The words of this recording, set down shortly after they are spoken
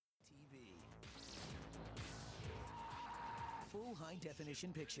full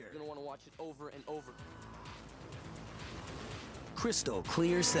high-definition picture. You're gonna want to watch it over and over. Crystal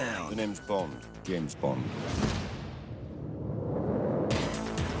clear sound. The name's Bond. James Bond.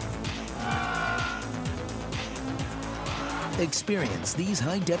 Experience these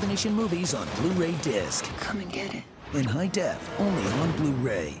high-definition movies on Blu-ray disc. Come and get it. In high def, only on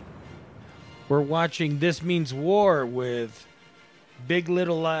Blu-ray. We're watching This Means War with Big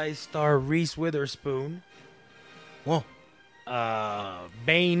Little Lies star Reese Witherspoon. Whoa.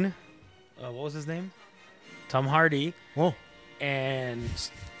 Bane. What was his name? Tom Hardy. Whoa. And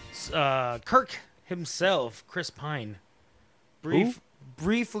Kirk himself, Chris Pine.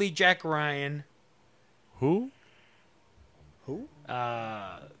 Briefly, Jack Ryan. Who?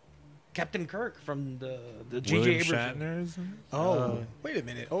 Captain Kirk from the J.J. William Abrams. Shatner, isn't it? Oh, wait a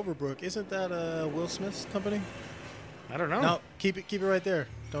minute. Overbrook, isn't that Will Smith's company? I don't know. No, keep it right there.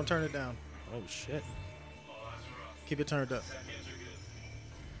 Don't turn it down. Oh, shit. Keep it turned up.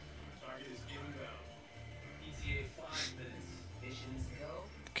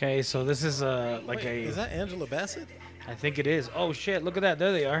 Okay, so this is Is that Angela Bassett? I think it is. Oh shit! Look at that.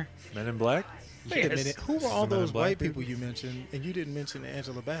 There they are. Men in Black? Wait a Yes. minute. Who were all Men in those Black white people you mentioned, and you didn't mention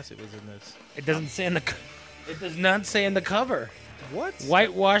Angela Bassett was in this? It doesn't say in the. It does not say in the cover. What?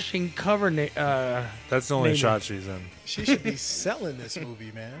 Whitewashing cover. That's the only Maybe. shot she's in. She should be selling this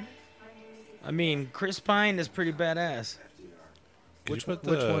movie, man. I mean, Chris Pine is pretty badass. Which put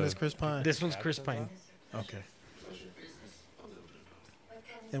one the- is Chris Pine? This one's Chris Pine. Okay.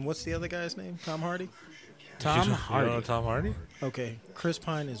 And what's the other guy's name? Tom Hardy? Tom You don't Hardy. know Tom Hardy? Okay. Chris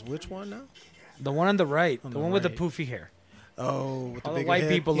Pine is which one now? The one on the right. On the the one with the right. poofy hair. Oh, with the All the bigger white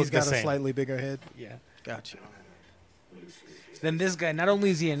head? people He's look got the a same. slightly bigger head. Yeah. Gotcha. Then this guy, not only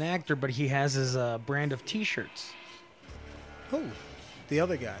is he an actor, but he has his brand of T-shirts. Who? The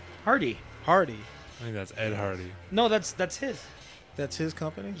other guy. Hardy. Hardy. I think that's Ed Hardy. No, that's his. That's his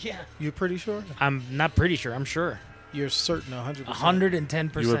company? Yeah. You're pretty sure? I'm not pretty sure. I'm sure. You're certain 100%.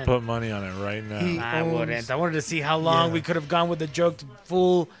 110%. You would put money on it right now. He- I owns- wouldn't. I wanted to see how long Yeah. we could have gone with the joke to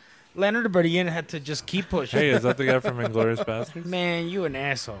fool Leonard, but Ian had to just keep pushing. Hey, is that the guy from Inglourious Basterds? Man, you an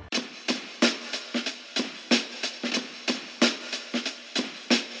asshole.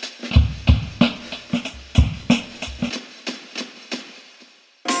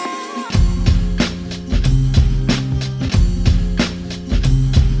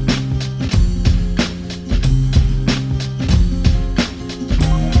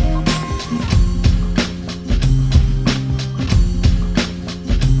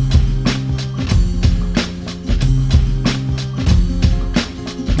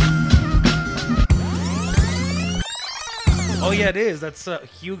 Oh yeah, it is. That's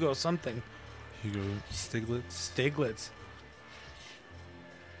Hugo something. Hugo Stiglitz? Stiglitz.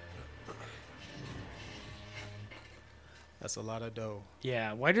 That's a lot of dough.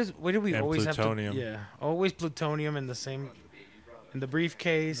 Yeah. Why do we And always plutonium. have to? Yeah. Always plutonium in the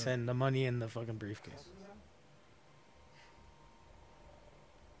briefcase and the money in the fucking briefcase.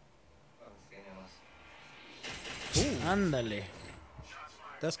 Ándale.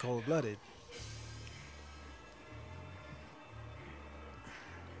 That's cold-blooded.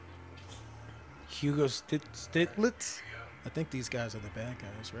 Hugo Stiglitz? I think these guys are the bad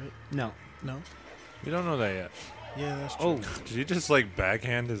guys, right? No. No? We don't know that yet. Yeah, that's true. Oh. Did you just like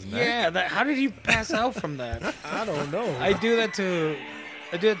backhand his neck? Yeah. How did he pass out from that? I don't know. I do that to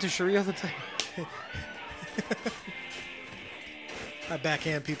Cherie all the time. I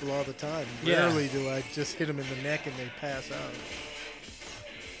backhand people all the time. Yeah. Rarely do I just hit them in the neck and they pass out.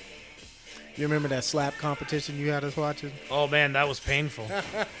 You remember that slap competition you had us watching? Oh man, that was painful.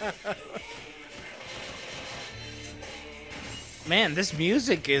 Man, this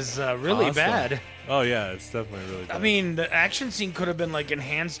music is really Awesome. bad. Oh, yeah, it's definitely really bad. I mean, the action scene could have been like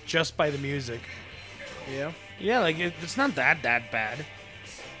enhanced just by the music. Yeah. Yeah, like it's not that bad.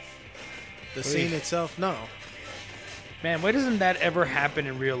 The scene itself, no. Man, why doesn't that ever happen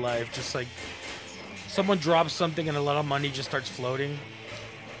in real life? Just like someone drops something and a lot of money just starts floating.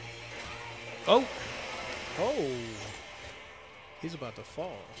 Oh Oh. He's about to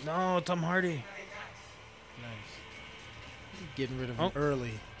fall. no, Tom Hardy. Nice. Getting rid of him Oh.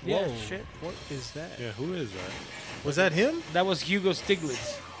 early. Yeah, Whoa. shit. What is that? yeah, who is that? Was that him? That was Hugo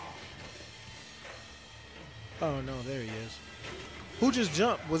Stiglitz. Oh, no, there he is. Who just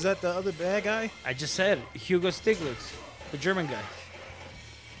jumped? Was that the other bad guy? I just said Hugo Stiglitz, the German guy.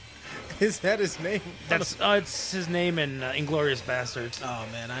 Is that his name? That's it's his name in Inglourious Basterds. Oh,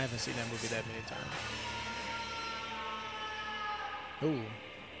 man, I haven't seen that movie that many times. Oh,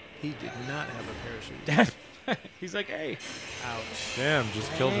 he did not have a parachute. He's like, hey. Ouch. Damn,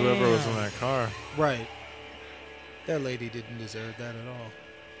 just killed whoever was in that car. Right. That lady didn't deserve that at all.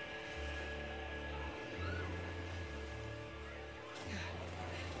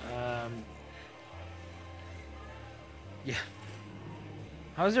 Yeah.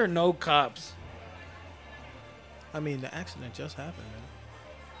 How is there no cops? I mean, the accident just happened, man.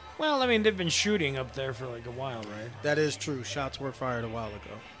 Well, I mean, they've been shooting up there for like a while, right? That is true. Shots were fired a while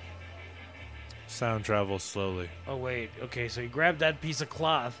ago. Sound travels slowly. Oh, wait. Okay, so he grabbed that piece of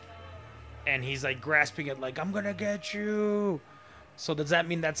cloth, and he's like grasping it like, I'm gonna get you. So does that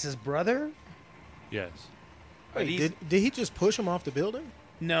mean that's his brother? Yes. Are Wait, these- did he just push him off the building?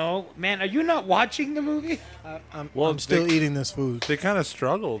 No. Man, are you not watching the movie? I'm still eating this food. They kind of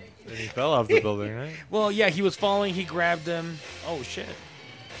struggled, and he fell off the building, right? Well, yeah, he was falling. He grabbed him. Oh, shit.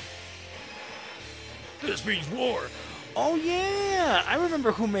 This means war. Oh, yeah. I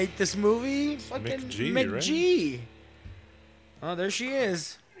remember who made this movie. Fucking McG, right? McG. Oh, there she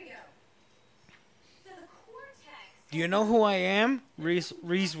is. Do you know who I am? Reese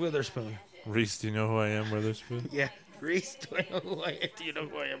Witherspoon. Reese, do you know who I am, Witherspoon? Yeah. Reese, do I know who I am? Do you know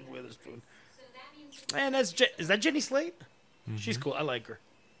who I am, Witherspoon? And is that Jenny Slate? She's cool. I like her.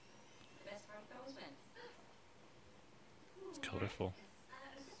 It's colorful.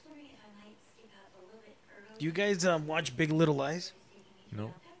 Do you guys watch Big Little Lies?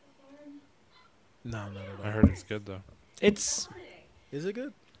 No, No, not at all. I heard it's good though. It's Is it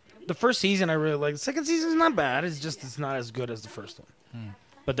good? the first season I really like. The second season's not bad. It's just it's not as good as the first one.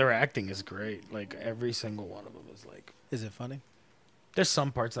 But their acting is great. Like every single one of them is like. Is it funny? There's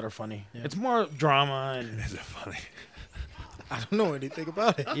some parts that are funny. Yeah. It's more drama and Is it funny? I don't know anything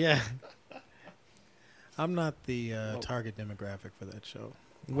about it. yeah. I'm not the target demographic for that show.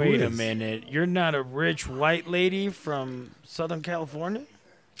 Wait a is? minute. You're not a rich white lady from Southern California?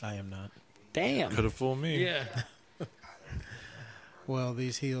 I am not. Damn. Could have fooled me. Yeah. Well,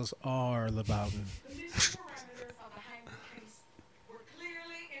 these heels are Lebowden. Initial parameters of the Heinrich case were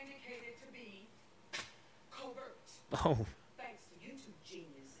clearly indicated to be covert. Oh. Thanks to you two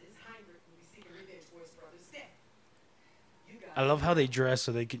geniuses, Heinrich will be seeking revenge for his brother's death. You guys I love how they dress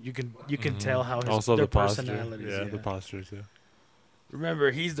so they can you can tell how his Also their the posture. personalities. Yeah, the posture too.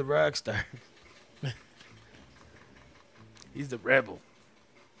 Remember, he's the rock star. He's the rebel.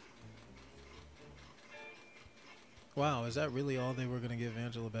 Wow, is that really all they were going to give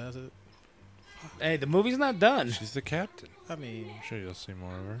Angela Bassett? Hey, the movie's not done. She's the captain. I mean, I'm sure you'll see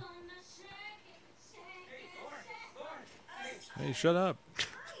more of her. Hey, shut up.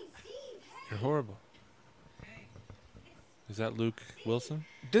 You're horrible. Is that Luke Wilson?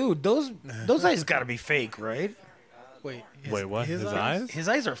 Dude, those eyes gotta be fake, right? wait. Wait, what? His eyes? His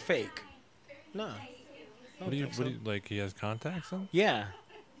eyes are fake. Nah. What do you like? He has contacts on? Yeah.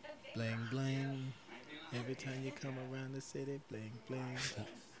 Bling, bling. Every time you come around the city, bling, bling.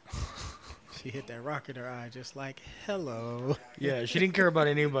 She hit that rock in her eye just like, hello. Yeah, she didn't care about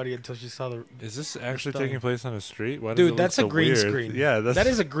anybody until she saw the. Is this actually Stone. taking place on a street? Why does it Dude, look that's so a green weird? screen. Yeah, that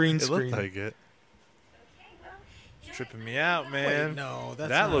is a green It screen. looked like it. It's tripping me out, man. Wait, no, that's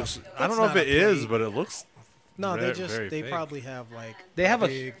that not, looks. I that's don't know if not it a is, plate. but it looks. No, very they fake. probably have like They have a-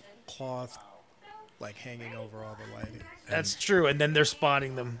 big cloth like hanging over all the lighting. That's true, and then they're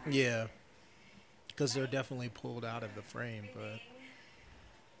spotting them. Yeah. Because they're definitely pulled out of the frame, but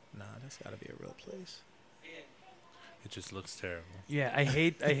nah, that's got to be a real place. It just looks terrible. Yeah, I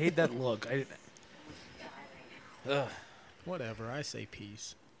hate that look. Ugh. Whatever, I say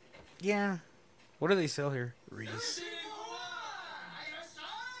peace. Yeah. What do they sell here? Reese.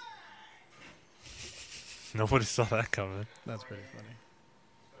 Nobody saw that coming. That's pretty funny.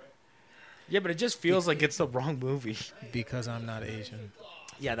 Yeah, but it just feels like it's the wrong movie. Because I'm not Asian.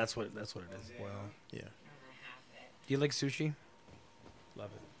 Yeah, that's what it is. Well, yeah. Do you like sushi? Love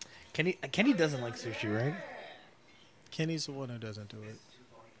it. Kenny doesn't like sushi, right? Kenny's the one who doesn't do it.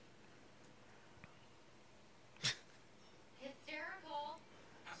 Hysterical.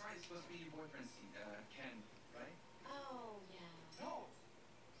 I'm sorry, it's supposed to be your boyfriend, Ken, right? Oh, yeah. No.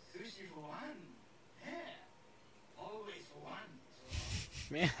 Sushi for one. Yeah. Always for one.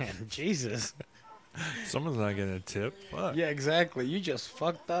 Man, Jesus. Someone's not getting a tip. Fuck. Yeah, exactly. You just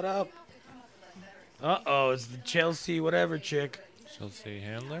fucked that up. Uh-oh, it's the Chelsea whatever chick. Chelsea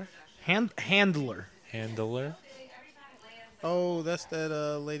Handler? Handler. Handler? Oh, that's that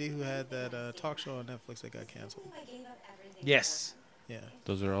lady who had that talk show on Netflix that got canceled. Yes. Yeah.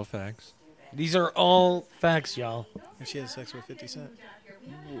 Those are all facts. These are all facts, y'all. And she had sex with 50 Cent.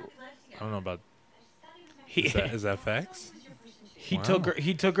 I don't know about. He, Is that facts? he Wow. took her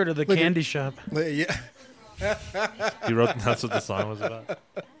to the Look at- candy shop. Yeah. He wrote. That's what the song was about.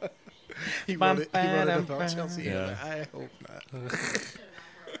 He wrote it Bum, about Chelsea. Yeah. I hope not.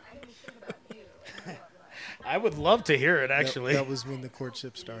 I would love to hear it, That- actually. that was when the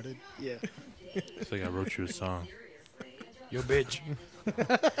courtship started. Yeah. It's like I wrote you a song. Yo, bitch.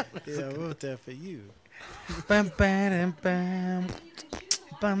 Yeah, I wrote that for you. Bam, bam, bam.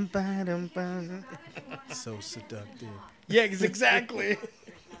 Bam, bam, bam. So seductive. Yeah, exactly.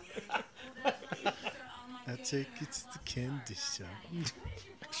 I take it to the candy shop.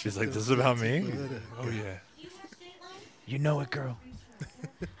 She's like, this is about me? What a- Oh, yeah. You know it, girl. I could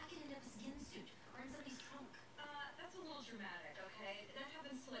end up a skin suit or in somebody's trunk. That's a little dramatic, okay? That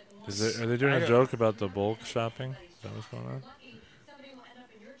happens to like one. Are they doing I a don't- joke about the bulk shopping? Is that what's going on? Lucky somebody will end up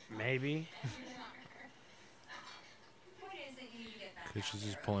in your trunk. Maybe. What is it you need to get back? Because she's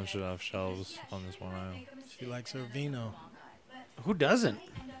just pulling shit off shelves on this one aisle. She likes her vino. Who doesn't?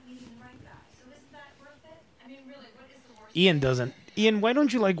 End up meeting the right guy. So isn't that worth it? I mean, really, what is the worst? Ian doesn't. Ian, why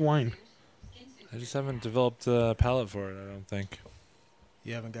don't you like wine? I just haven't developed a palate for it, I don't think.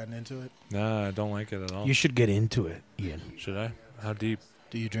 You haven't gotten into it? Nah, I don't like it at all. You should get into it, Ian. Should I? How deep?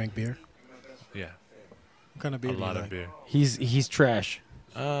 Do you drink beer? Yeah, What kind of a beer do you lot like? of beer. He's trash.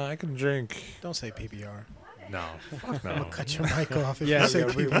 I can drink. Don't say PBR. No, fuck no. Cut your mic off if Yeah, you say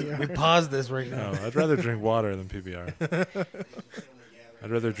we PBR. pause this right now. No, I'd rather drink water than PBR. I'd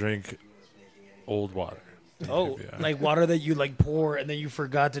rather drink old water. than Oh, PBR. like water that you like pour and then you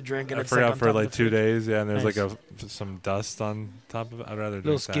forgot to drink and I it's like forgot on for top of like the 2 fridge. days. Yeah, and there's Nice. like some dust on top of it. I'd rather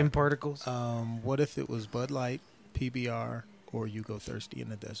Little drink skin that. particles. What if it was Bud Light, PBR, or You Go Thirsty in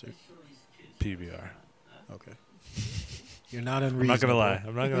the Desert? PBR. Okay. You're not I'm unreasonable. not gonna lie.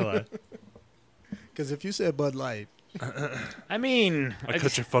 I'm not gonna lie. Because if you said Bud Light, I mean, I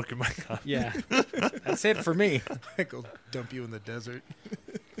cut your fucking mic off. yeah, that's it for me. I go dump you in the desert.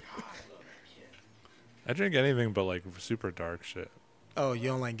 I drink anything but like super dark shit. Oh, you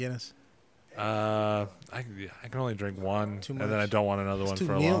don't like Guinness? I can only drink one, Too and then I much. don't want another It's one too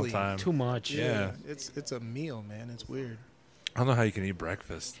for a long mealy. time. Too much. Yeah. It's a meal, man. It's weird. I don't know how you can eat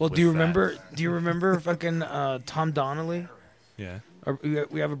breakfast. Well, with do you that. remember? Do you remember fucking Tom Donnelly? Yeah.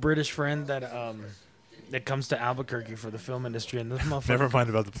 We have a British friend that comes to Albuquerque for the film industry, and this motherfucker. Never mind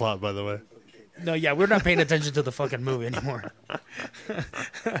about the plot, by the way. No, yeah, we're not paying attention to the fucking movie anymore.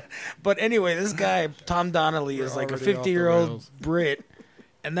 But anyway, this guy Tom Donnelly is like a already off the 50-year-old rails. Brit,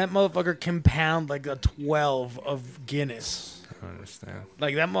 and that motherfucker can pound like a 12 of Guinness. I don't understand.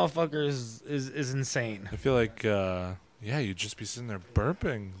 Like that motherfucker is insane. I feel like, yeah, you'd just be sitting there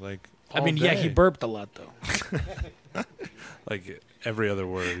burping like. I all mean, yeah, he day. burped a lot though. Like every other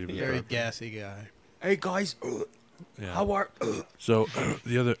word. He'd be Very burping. gassy guy. Hey guys, Yeah. how are? So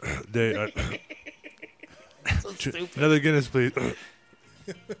the other day, another Guinness, please.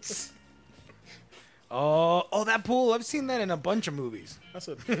 Oh, that pool! I've seen that in a bunch of movies. That's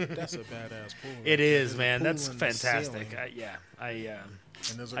a badass pool. It is, There's a man. pool That's in the fantastic. ceiling,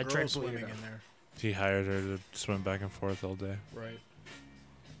 and there's a I girl tried to believe swimming it. in there. He hired her to swim back and forth all day. Right.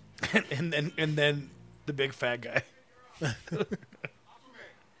 and then the big fat guy.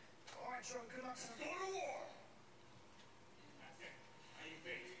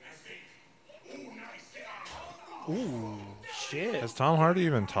 Ooh, shit! Has Tom Hardy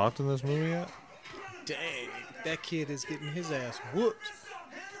even talked in this movie yet? Dang, that kid is getting his ass whooped.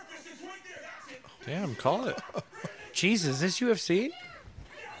 Damn, call it. Jesus, this UFC?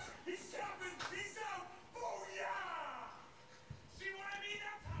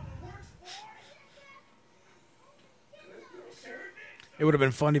 It would have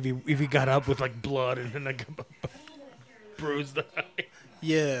been fun if he got up with like blood and then like bruised the eye.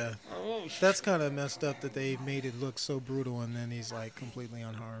 Yeah, that's kind of messed up that they made it look so brutal, and then he's like completely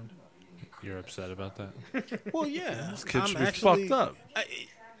unharmed. You're upset about that? Well, yeah, This kid I'm should be actually- fucked up.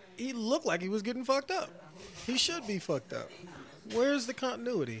 He looked like he was getting fucked up. He should be fucked up. Where's the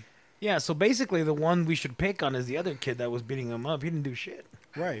continuity? Yeah, so basically the one we should pick on is the other kid that was beating him up. He didn't do shit.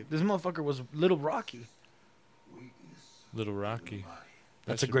 Right. This motherfucker was Little Rocky. Little Rocky.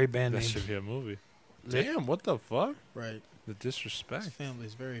 That's a should- great band That name. should be a movie. Lit- Damn, what the fuck? Right. The disrespect. His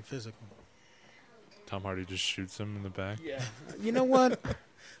family's very physical. Tom Hardy just shoots him in the back. Yeah. You know what?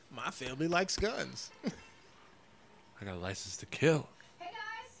 My family likes guns. I got a license to kill. Hey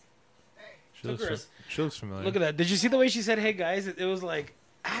guys. She looks, Look at her. she looks familiar. Look at that. Did you see the way she said, "Hey guys"? It was like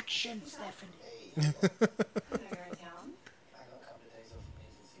action, Stephanie. You're in town.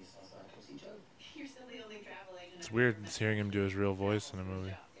 You're still the only travel agent. It's weird hearing him do his real voice in a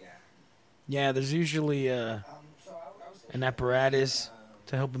movie. Yeah, there's usually an apparatus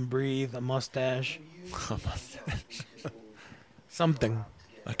to help him breathe, a mustache, something.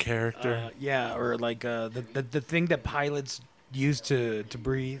 A character. Yeah, or like the thing that pilots use to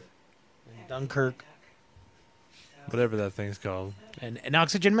breathe. In Dunkirk. Whatever that thing's called. And an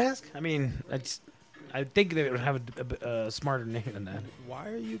oxygen mask? I mean, that's I think they would have a smarter name than that. Why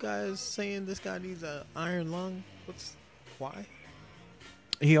are you guys saying this guy needs a iron lung? Why?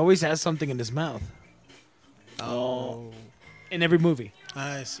 He always has something in his mouth. Oh, In every movie.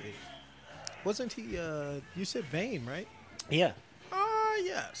 I see. Wasn't he? You said Bane, right? Yeah. Ah,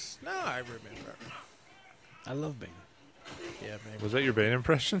 yes. Now I remember. I love Bane. Yeah, Bane. Was that your Bane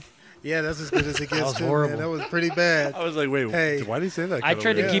impression? Yeah, that's as good as it gets. was too, horrible. Man. That was pretty bad. I was like, wait, Hey. why did he say that? I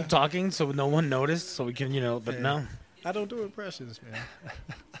tried to Yeah. keep talking so no one noticed, so we can, but Yeah. no. I don't do impressions,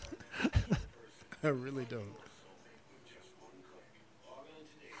 man. I really don't.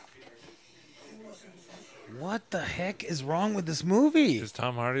 What the heck is wrong with this movie? Is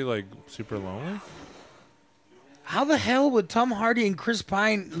Tom Hardy like super lonely? How the hell would Tom Hardy and Chris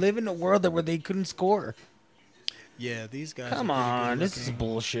Pine live in a world where they couldn't score? Yeah, these guys. Come are pretty on, good this is looking.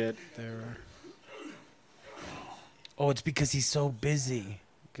 bullshit. They're Oh, it's because he's so busy.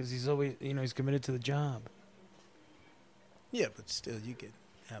 Because he's always, he's committed to the job. yeah, but still, you could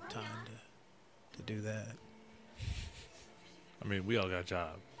have time to do that. I mean, we all got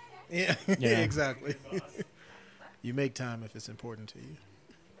jobs. Yeah, Yeah. exactly. You make time if it's important to you.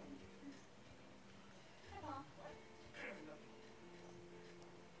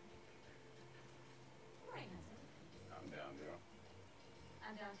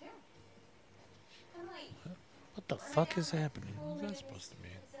 I'm down too. I'm late. What the fuck is happening? What's that supposed to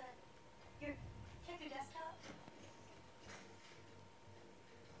mean? Check your desktop.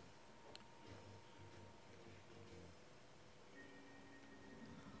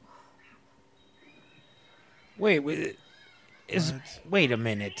 Wait, wait a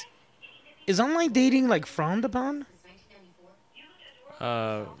minute. Is online dating like frowned upon?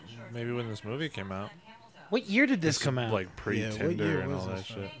 Maybe when this movie came out. What year did this come out? Like Yeah, pre-Tinder what year and was all that this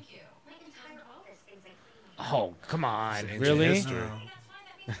from? shit. Oh, come on. It's ancient Really? history.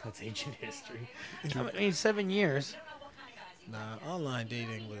 That's ancient history. I mean, 7 years. Nah, online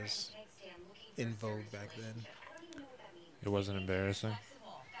dating was in vogue back then. It wasn't embarrassing.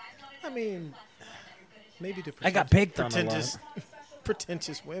 I mean, maybe to I got picked on a lot.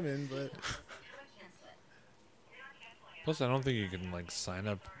 pretentious women, but Plus, I don't think you can like sign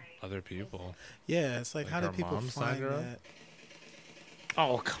up other people. yeah, it's like, Like how do our people mom signed find her up? that?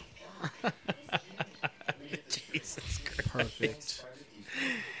 Oh, come Jesus Christ. Perfect.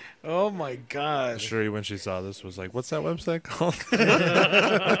 Oh, my I'm God. sure when she saw this was like, what's that website called?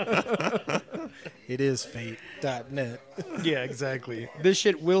 It is fate.net. Yeah, exactly. This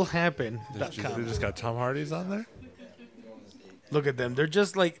shit will happen. They just got Tom Hardy's on there? Look at them. They're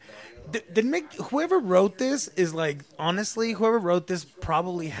just like, whoever wrote this is like, honestly, whoever wrote this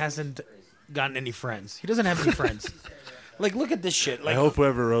probably hasn't gotten any friends. He doesn't have any friends. Like, look at this shit. Like, I hope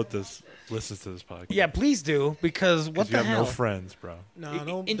whoever wrote this listens to this podcast. yeah, please do, because what 'Cause you the have hell? no friends, bro.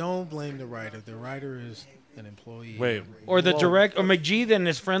 No, don't blame the writer. The writer is an employee. Wait. Or the well, direct, or McGee then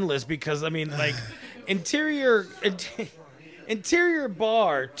is friendless because, I mean, like, interior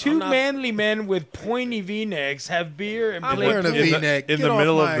bar, two not- manly men with pointy V-necks have beer and I'm play wearing a pool. In V-neck. the, in Get the off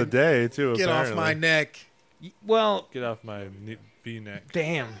middle my- of the day, too, Get off apparently. my neck. Well, Get off my V-neck.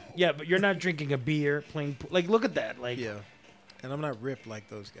 damn. Yeah, but you're not drinking a beer, playing pool. Like, look at that. Like, Yeah. And I'm not ripped like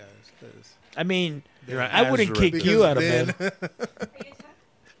those guys. 'Cause I mean, You're not I as wouldn't ripped. kick you because out of then- bed.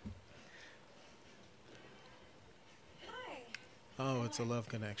 Oh, it's a love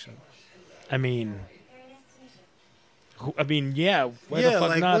connection. I mean, yeah. Why yeah, the fuck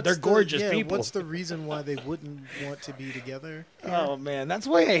like, not? what's They're the- gorgeous yeah, people. What's the reason why they wouldn't want to be together? Oh man, that's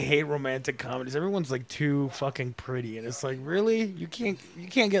why I hate romantic comedies. Everyone's like too fucking pretty, and it's like, really, you can't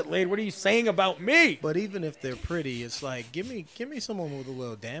get laid. What are you saying about me? But even if they're pretty, it's like give me someone with a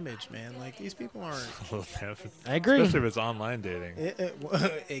little damage, man. Like these people aren't I agree. Especially if it's online dating.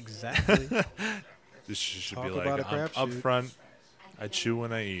 exactly. This should Talk be like, about a up crapshoot. front, I chew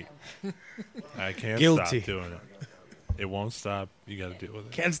when I eat. I can't Guilty. stop doing it. It won't stop. You got to deal with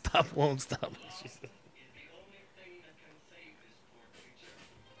it. Can't stop, won't stop.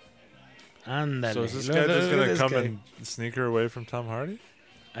 Andale. So is this Look- guy look just at going to this come guy. and sneak her away from Tom Hardy?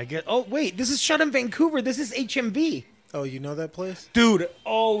 I get. Oh wait, this is shot in Vancouver. This is HMV. Oh, you know that place? Dude,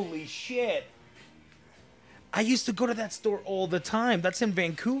 holy shit. I used to go to that store all the time. That's in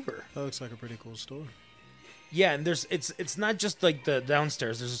Vancouver. That looks like a pretty cool store. Yeah, and it's not just like the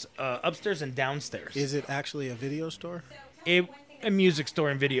downstairs. There's upstairs and downstairs. Is it actually a video store? a music store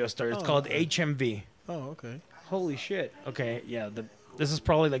and video store. It's Oh, called okay. HMV. Oh, okay. Holy shit. Okay, yeah. This is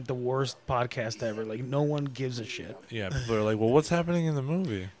probably like the worst podcast ever. Like no one gives a shit. Yeah, people are like, well, what's happening in the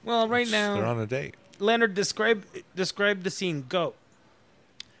movie? Well, right They're now, on a date. Leonard, describe the scene. Go.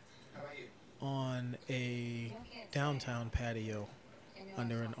 On a downtown patio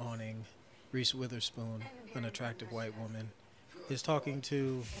under an awning Reese Witherspoon, an attractive white woman, is talking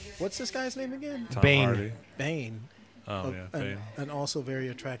to, what's this guy's name again? Tom Bane. Hardy. Bane. Oh yeah, Bane. An also very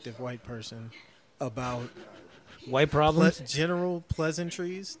attractive white person, about White problems. general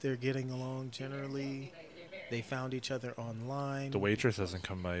pleasantries. They're getting along generally. They found each other online. The waitress hasn't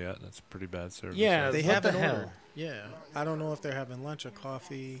come by yet. That's pretty bad service. Yeah, They what haven't the hell? ordered. Yeah. I don't know if they're having lunch or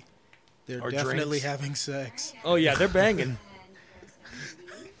coffee. They're Or definitely drinks. having sex. Oh yeah, they're banging.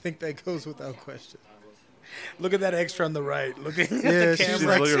 I think that goes without question. Look at that extra on the right. Looking at Yeah, the she's camera.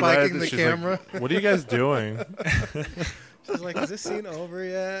 like looking right at spiking this, the she's like, camera. what are you guys doing? She's like, is this scene over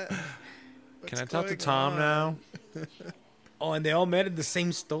yet? Can What's I talk to going Tom on? now? Oh, and they all met at the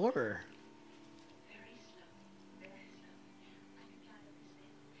same store.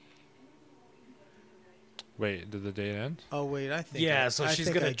 Wait, did the date end? Oh wait, I think. Yeah, so I she's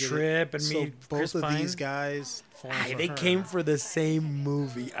think gonna I get it. trip and So meet both Chris of Pine? these guys. fall Hey, for they her. came for the same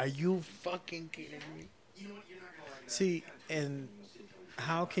movie. Are you fucking kidding me? See, and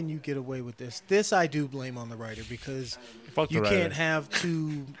how can you get away with this? This I do blame on the writer, because Fuck the you writer. can't have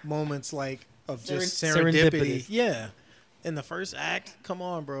two moments like of just Serendipity. serendipity. Yeah. In the first act, come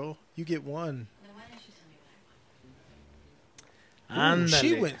on, bro. You get one. Ooh,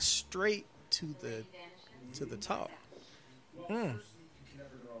 she Ándale. went straight to the top.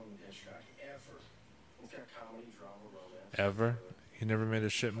 Ever? He never made a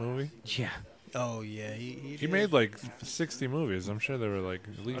shit movie? Yeah, Oh yeah, he He did. made like 60 movies. I'm sure there were like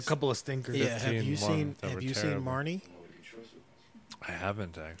at a least. couple of stinkers. Yeah, have 15 you seen ones that were have you seen terrible. Marnie? I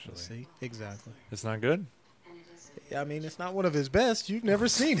haven't actually. See, exactly. It's not good? I mean, it's not one of his best. You've never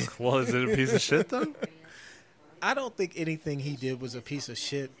seen it. Well, is it a piece of shit though? I don't think anything he did was a piece of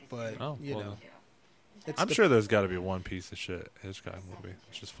shit, but Oh, you well know, it's I'm the- sure there's got to be one piece of shit Hitchcock movie.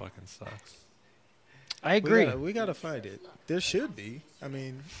 It just fucking sucks. I agree. We gotta find it. There should be. I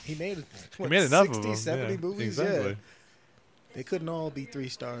mean, he made He what, made enough 60, of them. 70 Yeah, movies. exactly. Yeah, they couldn't all be 3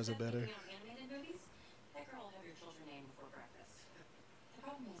 stars or better. Animated movies? That girl will have your children named before breakfast. The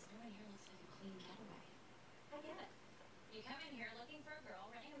problem is, no one here looks like a clean getaway. I get it. You come in here looking for a girl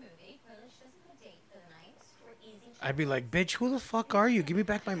renting a movie, clearly she doesn't have a date for the night. We're easy. I'd be like, bitch, who the fuck are you? Give me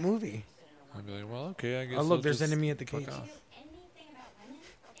back my movie. I'd be like, well, okay, I guess. Oh, look, I'll there's just enemy at the fuck cage. off. Anything about women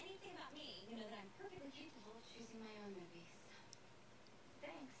or anything about me, you know that I'm perfectly capable of choosing my own movies.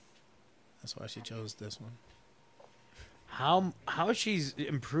 Thanks. That's why she chose this one. How she's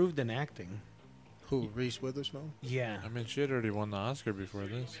improved in acting? Who? Reese Witherspoon? Yeah, I mean, she had already won the Oscar before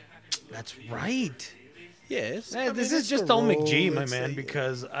this. that's right. Yes. Hey, this is just all McG, my man,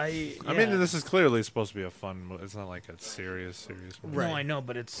 because I yeah. mean, this is clearly supposed to be a fun movie. It's not like a serious movie. Right. No, I know,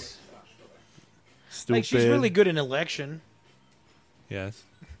 but it's Stupid. like she's really good in Election. Yes.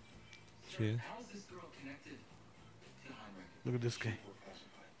 She is. How is this girl connected to Heinrich? Look at this guy.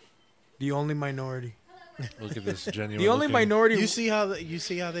 The only minority. Look at this genuine. The only looking- minority. You see how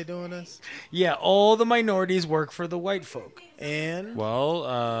they doing this? Yeah, all the minorities work for the white folk. And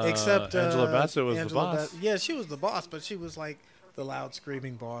Well, except Angela Bassett was the Angela boss. Yeah, she was the boss, but she was like the loud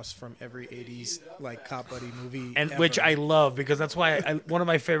screaming boss from every 80s like cop buddy movie. And ever. which I love because that's why one of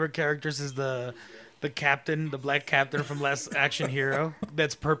my favorite characters is the captain, the black captain from Last Action Hero.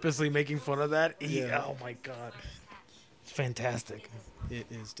 That's purposely making fun of that. Yeah. Oh my god, it's fantastic. It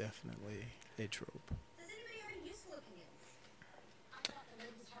is definitely a trope. Does anybody already use looking at? I thought the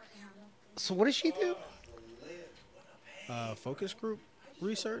lid was hard to handle. So what does she do? Focus group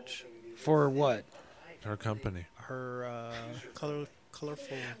research. For what? Her company. Her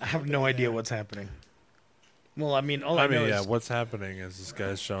colorful. I have no idea what's happening. Well, I mean, all I, I mean, know yeah, is what's happening is this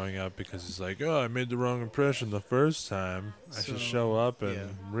guy's showing up because he's like, oh, I made the wrong impression the first time. I should So, show up and yeah.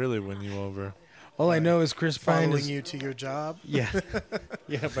 really win you over. all I know is Chris Pine Following is you to your job. yeah,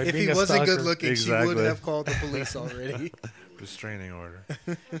 yeah. By If being he a wasn't stalker. good looking, she would Exactly. have called the police already. Restraining order.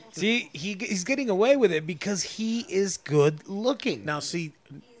 See, he's getting away with it because he is good looking. Now, see,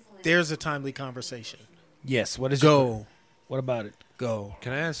 there's a timely conversation. Yes. What is Go, What about it? go.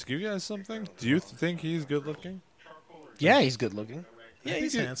 Can I ask you guys something? Do you think he's good looking? Yeah, he's good looking. Yeah, I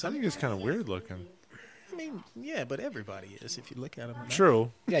he's think handsome. I think he's kind of weird looking. I mean, yeah, but everybody is if you look at him. enough.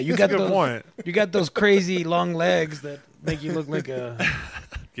 True. Yeah, you That's got a good those. point. You got those crazy long legs that make you look like a.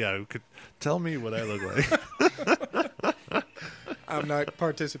 Yeah, you could tell me what I look like. I'm not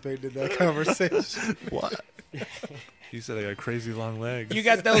participating in that conversation. What? You said I got crazy long legs. You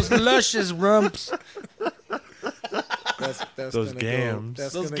got those luscious rumps. That's Those gonna gams. Go,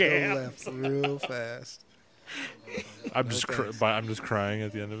 that's Those gonna gams. go left real fast. I'm just thanks. I'm just crying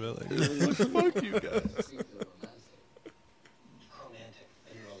at the end of it. Like, fuck you guys.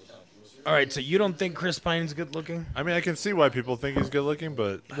 All right, so you don't think Chris Pine's good looking? I mean, I can see why people think he's good looking,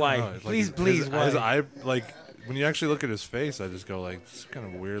 but I don't Why? know, like, Please, his why? eye, like when you actually look at his face, I just go like, this is kind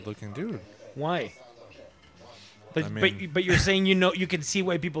of a weird looking dude. Why? But I mean- but you're saying you can see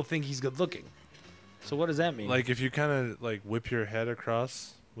why people think he's good looking. So what does that mean? Like if you kind of like whip your head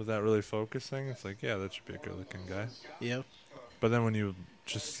across without really focusing, it's like, yeah, that should be a good looking guy. Yep. But then when you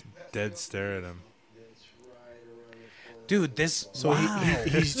just dead stare at him, dude, this So wow.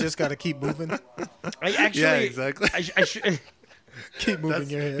 he's just got to keep moving. I actually yeah, exactly. I should. Keep moving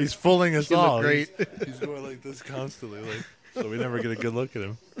your head. He's fooling us You look all. great. He's going like this constantly, like so we never get a good look at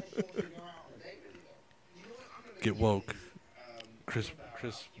him. Get woke, Chris.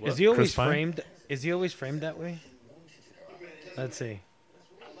 What? Is he always Chris Pine? framed? Is he always framed that way? Let's see.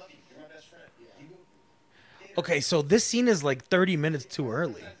 Okay, so this scene is like 30 minutes too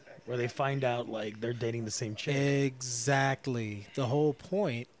early, where they find out like they're dating the same chick. Exactly. The whole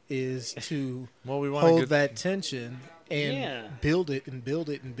point is to Well, we want to hold get that tension and Yeah. build it and build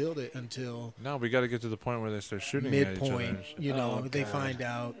it and build it until No, we got to get to the point where they start shooting at each other. midpoint. and shit. You know, Oh, they God. find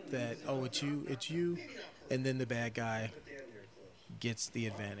out that it's you, and then the bad guy gets the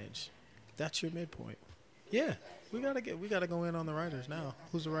advantage. That's your midpoint. Yeah, we gotta go in on the writers now.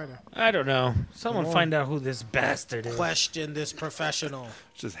 Who's the writer? I don't know. Someone Come on. find out who this bastard is. Question this professional.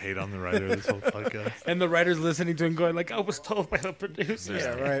 Just hate on the writer of this whole podcast. And the writer's listening to him going like, I was told by the producer.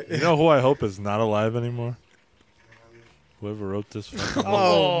 Yeah, right. You know who I hope is not alive anymore? Whoever wrote this fucking movie.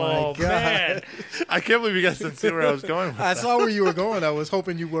 Oh, my God. man. I can't believe you guys didn't see where I was going with I that. saw where you were going. I was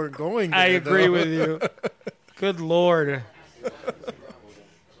hoping you weren't going. I there, agree though. with you. Good lord.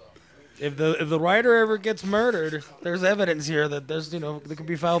 If the writer ever gets murdered, there's evidence here that there could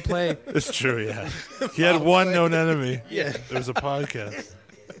be foul play. It's true, yeah. He had one known enemy. Yeah. There was a podcast.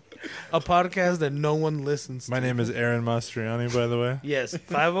 A podcast that no one listens to. My name is Aaron Mastriani, by the way. Yes,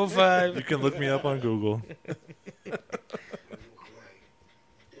 505. You can look me up on Google.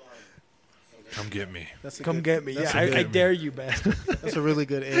 Come get me. That's a Come good- get me. that's Yeah, a good- I dare you, bastard. That's a really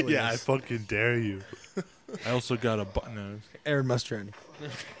good alias. Yeah, I fucking dare you. I also got a button. Aaron Mastrani.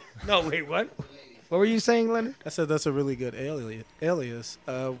 No, wait, what? What were you saying, Leonard? I said that's a really good alias.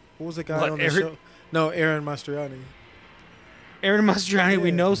 What was the guy What, on the Aaron- show? No, Aaron Mastriani. Aaron Mastrani, we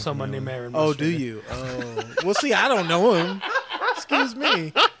Yeah. know someone named Aaron Mastrani. Oh, do you? Oh, well, see, I don't know him. Excuse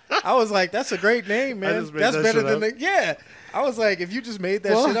me. I was like, that's a great name, man. just made That's that better shit than up. yeah. I was like, if you just made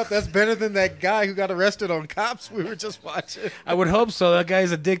that Well- shit up, that's better than that guy who got arrested on Cops we were just watching. I would hope so. That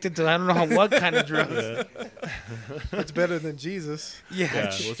guy's addicted to I don't know what kind of drugs. It's better than Jesus. Yeah.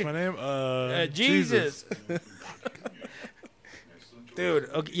 Yeah, what's my name? Jesus. Dude,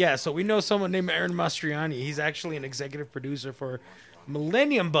 okay, yeah, so we know someone named Aaron Mastriani. He's actually an executive producer for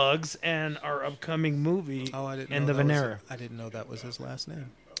Millennium Bugs and our upcoming movie, Oh, I didn't End know of that an was- Era. I didn't know that was his last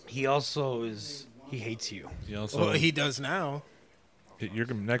name. He also is, he hates you. He also, Well, he does now. you're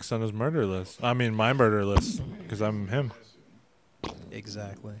next on his murder list. I mean, my murder list, because I'm him.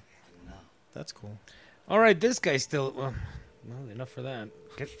 Exactly. That's cool. All right, this guy still, well, enough for that.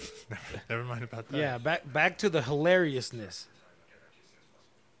 Never mind about that. Yeah, back to the hilariousness.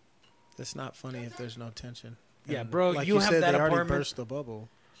 It's not funny if there's no tension. Yeah, And bro, like you have said, that they already apartment- burst the bubble.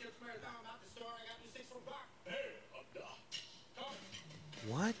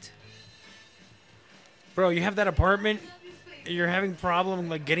 What? Bro, you have that apartment, you're having problem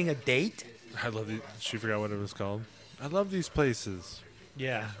like getting a date? I love it. She forgot what it was called. I love these places.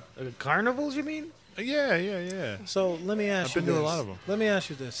 Yeah. Carnivals, you mean? Yeah. So let me ask I've you been to a this. lot of 'em. Let me ask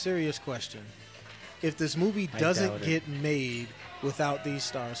you this serious question: if this movie I doesn't doubt it. get made without these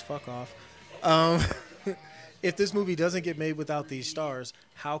stars, fuck off. If this movie doesn't get made without these stars,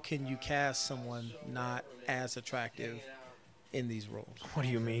 how can you cast someone not as attractive in these roles? What do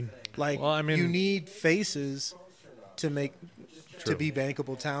you mean? Like, Well, I mean- you need faces to make to True. be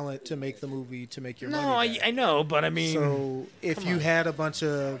bankable talent to make the movie to make your No, money. back. I know, but I mean, So if you had a bunch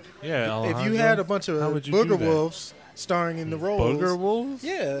of Yeah, if you Alejandro, had a bunch of how would you do booger that? wolves starring in the roles, Booger wolves?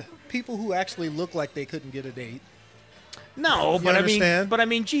 yeah, people who actually look like they couldn't get a date. no, You but understand? I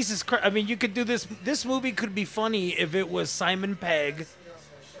mean, Jesus Christ! I mean, you could do this. This movie could be funny if it was Simon Pegg,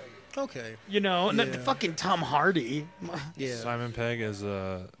 Okay, you know, not Yeah. fucking Tom Hardy. yeah, Simon Pegg is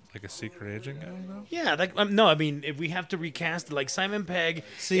like a secret agent guy, though? Yeah, like no, I mean, if we have to recast it, like Simon Pegg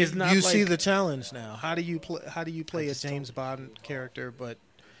see, is not you like, see the challenge now. How do you play a James Bond character, but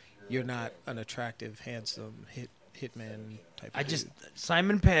you're not an attractive, handsome hitman type? I of just dude?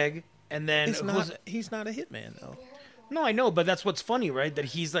 Simon Pegg, and then It's who's- not. He's not a hitman though. No, I know, but that's what's funny, right? That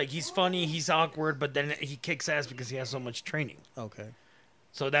he's funny, he's awkward, but then he kicks ass because he has so much training. Okay.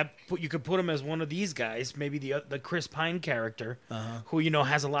 So you could put him as one of these guys, maybe the Chris Pine character, Uh-huh. who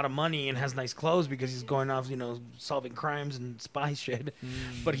has a lot of money and has nice clothes because he's going off solving crimes and spy shit.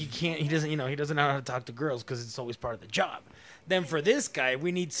 But he doesn't know how to talk to girls because it's always part of the job. Then for this guy,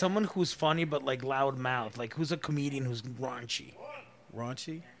 we need someone who's funny but like loud mouth, like who's a comedian who's raunchy.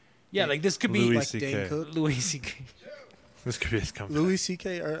 Raunchy? Yeah, like this could be Louis Like C.K. Dane Cook? Louis C.K. This could be his company. Louis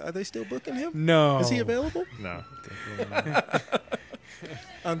C.K. Are they still booking him? No, Is he available? No. definitely not.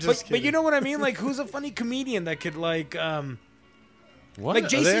 I'm just But you kidding. know what I mean? Like who's a funny comedian that could like What? like Are they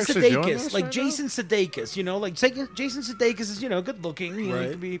Jason actually doing Sudeikis, this like right now? Jason Sudeikis, like Jason Sudeikis is good looking, he Right.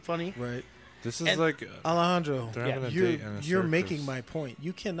 could be funny. Right. This is and- like Alejandro, they're having a you're, date in a you're circus. making my point.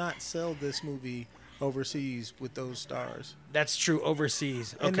 You cannot sell this movie overseas with those stars. That's true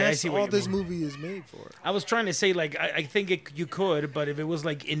overseas. And Okay, I that's see all what you this mean. movie is made for. I was trying to say like I think you could, but if it was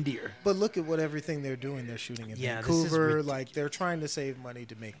like India, But look at what everything they're doing. They're shooting in Yeah, this is Vancouver. ridiculous. Like they're trying to save money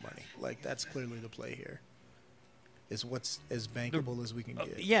to make money. Like that's clearly the play here. Is what's as bankable as we can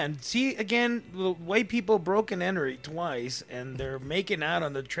get. yeah, and see again, the white people broke and entered twice, and they're making out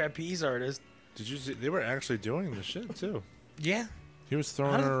on the trapeze artist. Did you see? They were actually doing the shit too. Yeah, He was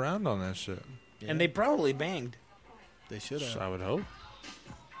throwing How it did- around on that shit. and they probably banged. They should have. I would hope.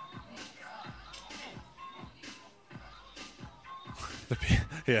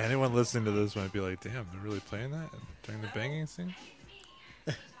 Yeah, anyone listening to this might be like, "Damn, they're really playing that during the banging scene."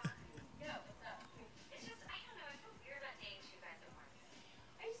 It's just, I don't know, I feel weird about dating two guys at once.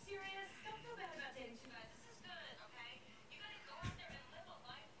 Are you serious? Don't feel bad about dating two guys. This is good, okay? You gotta go out there and live a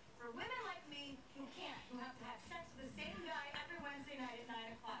life. For women like me who can't, who have to have sex with the same guy every Wednesday night at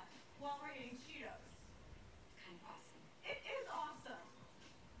 9 o'clock while we're eating Cheetos. It's kind of awesome. It is awesome.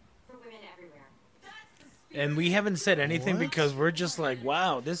 For women everywhere. That's the spirit. And we haven't said anything What? because we're just like,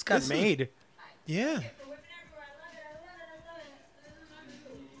 wow, this got This is- made. Yeah. For women everywhere, I love it, I love it, I love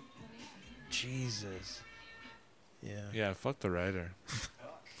it. Jesus. Yeah. Yeah, fuck the writer.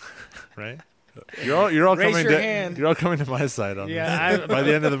 Right? You're all Raise coming your to hand. you're all coming to my side on Yeah, this. By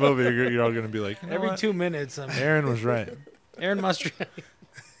the end of the movie, you're all gonna be like, you know every what? 2 minutes, Aaron was right. Aaron Mastriani.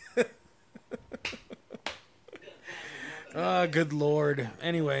 Oh, good lord.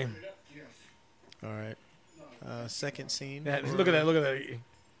 Anyway, All right. Second scene. look at that. Look at that.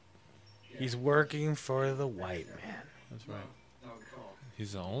 He's working for the white man. That's right.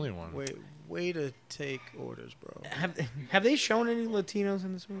 He's the only one. Way to take orders, bro. Have they shown any Latinos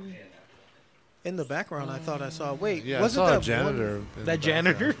in this movie? In the background, I thought I saw. Wait, Yeah, wasn't I saw that a janitor. in the That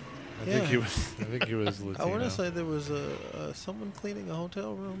janitor? background. I think he Yeah. was. I think he was Latino. I want to say there was someone cleaning a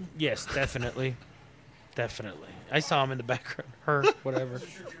hotel room. Yes, definitely. Definitely. I saw him in the background. Her, whatever.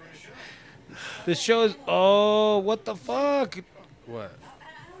 The show is. Oh, what the fuck? What?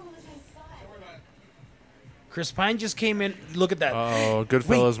 Chris Pine just came in. Look at that. Oh,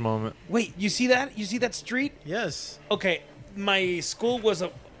 Goodfellas moment. Wait, you see that? You see that street? Yes. Okay, my school was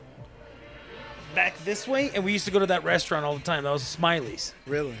back this way, and we used to go to that restaurant all the time. That was Smiley's.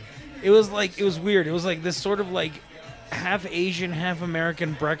 Really? It was weird. It was like this sort of like half Asian, half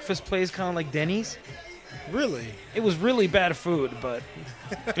American breakfast place, kind of like Denny's. Really? It was really bad food, but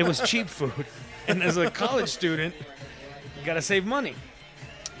it was cheap food. And as a college student, you gotta save money.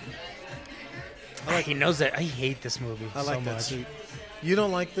 He knows that. I hate this movie I so like that much. suit. You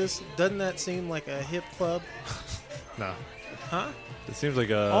don't like this? Doesn't that seem like a hip club? No. Huh? It seems like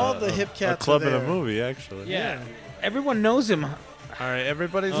a All the hip a cats club are in a there. movie, actually. Yeah. Everyone knows him. All right,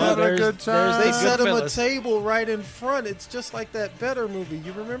 everybody's Oh, having a there's- good there's time. They set him a Goodfellas. table right in front. It's just like that Better movie.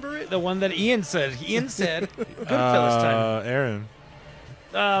 You remember it? The one that Ian said. Ian said Goodfellas time. Aaron.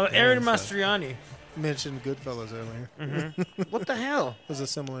 Aaron said. Mastriani. Mentioned Goodfellas earlier. What the hell? It was a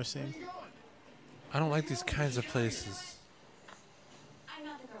similar scene. I don't like these kinds of places. I'm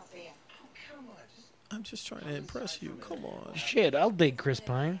not the girl for you. I'm just trying to impress you. Come on. Shit, I'll date Chris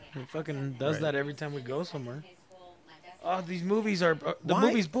Pine. He fucking does Right. that every time we go somewhere. High school, my best Oh, these movies are the Why?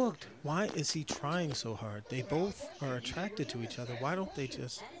 movie's booked. Why is he trying so hard? They both are attracted to each other. Why don't they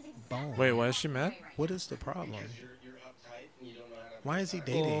just bone? Wait, why is she mad? What is the problem? Why is he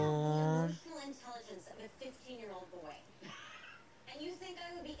dating? Oh, emotional intelligence of a 15-year-old boy. And you think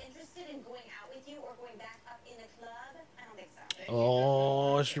I would be interested in going out with you or going back up in a club? I don't think so.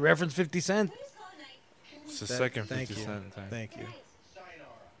 oh, she referenced 50 Cent. We just call it a night. It's the That- second thank 50 you. Cent thing. Thank you. Have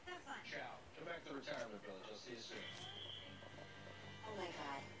fun. Go back to the retirement village. I'll see you soon. Oh my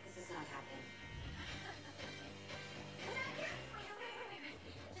god, this is not happening.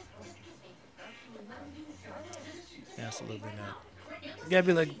 Absolutely not. Yeah, I'd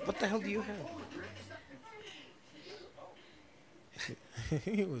be like, what the hell do you have?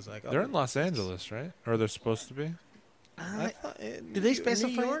 He was like, They're in Los Angeles, right? Or they're supposed to be? I thought Did they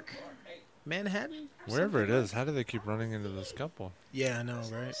specify? New York? Manhattan? Wherever it is, how do they keep running into this couple? Yeah, I know,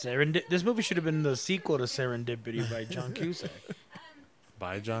 right? This movie should have been the sequel to Serendipity by John Cusack.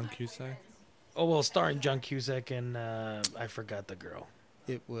 By John Cusack? Oh well, starring John Cusack and I forgot the girl.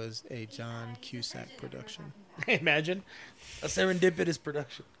 It was a John Cusack production. Imagine a serendipitous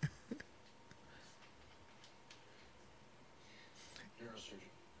production.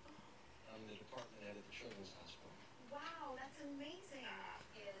 Neurosurgeon. I'm the department head at the Children's Hospital. Wow, that's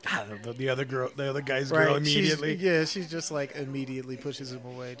amazing. The other girl, the other guy's girl, immediately. She's just like immediately pushes him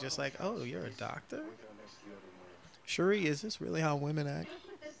away. Just like, oh, you're a doctor? Shuri, is this really how women act?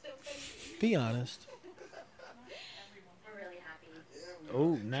 Be honest. We're really happy.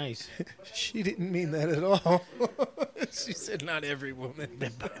 Oh, nice. She didn't mean that at all. She said not every woman.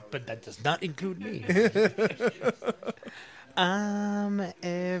 But that does not include me. I'm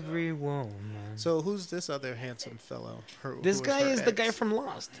every woman. So who's this other handsome fellow? This who guy her is the ex? guy from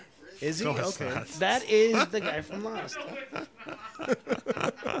Lost. Is he? No, it's Okay. not. That is the guy from Lost.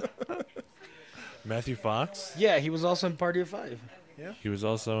 Matthew Fox? Yeah, he was also in Party of Five. He was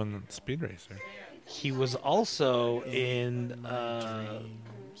also in Speed Racer. He was also in.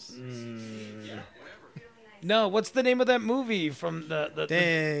 No, what's the name of that movie from the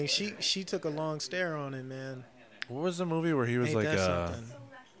Dang, she took a long stare on him, man. What was the movie where he was Ain't like that a something?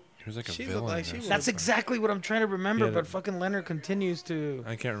 he was like a She looked villain? like or she was- something. That's exactly what I'm trying to remember, Yeah, but fucking Leonard continues to.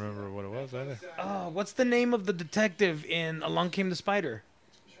 I can't remember what it was either. Oh, what's the name of the detective in Along Came the Spider?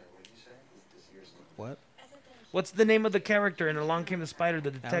 What? What's the name of the character in Along Came the Spider, the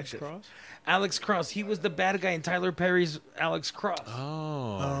Alex detective? Cross? Alex Cross. He was the bad guy in Tyler Perry's Alex Cross.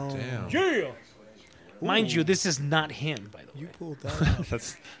 Oh, damn. Yeah. Mind you, this is not him, by the way. You pulled that out.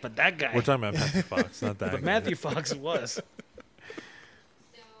 That's But that guy. we're talking about Matthew Fox, not that. But guy. Matthew Fox was.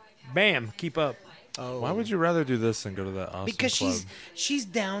 Bam, keep up. Oh, Why would you rather do this than go to that awesome Because club? she's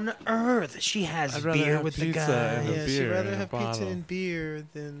down to earth. She has I'd rather beer have with the pizza guy. and a Yeah, she'd beer rather in a have pizza bottle. and beer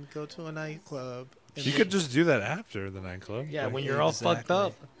than go to a nightclub. And You then- could just do that after the nightclub. Yeah, Like, when you're all fucked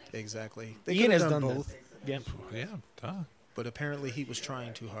up. Exactly. They Ian could has have done both, that. Yep. yeah, duh. but apparently he was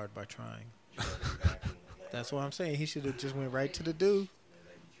trying too hard by trying. That's what I'm saying. He should have just went right to the dude.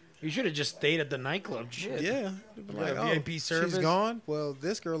 You should have just stayed at the nightclub. Shit. Yeah. Yeah, VIP service. She's gone. Well,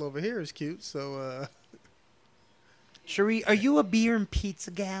 this girl over here is cute, so Cherie, are you a beer and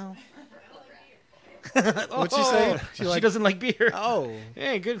pizza gal? What'd she say? She, She doesn't like beer. oh,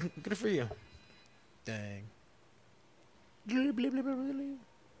 Hey, good for you. dang.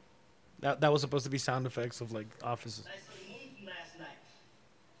 That was supposed to be sound effects of like offices.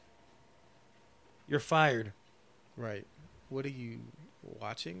 You're fired. Right. What are you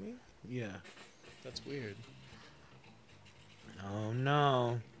watching me? Yeah. That's weird. Oh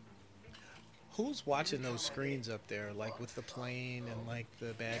no. Who's watching those screens up there, like with the plane and like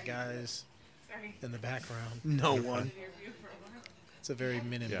the bad guys in the background? No one. It's a very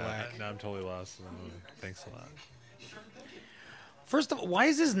Men in Yeah, Black. now I'm totally lost in the movie. Thanks a lot. First of all, why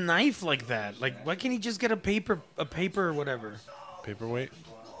is his knife like that? Like, why can't he just get a paper or whatever? Paperweight?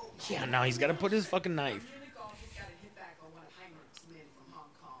 Yeah, now he's got to put his fucking knife. He's got a hit back on one of Heinrich's men from Hong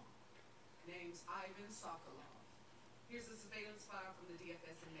Kong. Name's Ivan Sokolov. Here's a surveillance file from the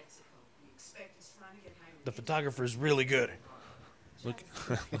DFS in Mexico. We expect he's trying to get Heinrich. The photographer's really good. Look,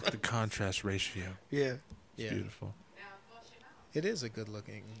 look at the contrast ratio. Yeah. It's Yeah. beautiful. It is a good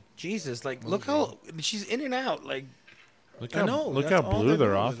looking. Jesus, like, look how she's in and out. Like, Look I how know, look that's how all blue they're their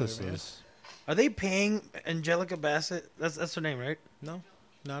doing over office there, man. is. are they paying Angelica Bassett? That's her name, right? No,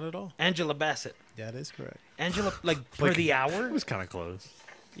 not at all. Angela Bassett. That is correct. Angela, like, per Like- the It hour? was kind of close.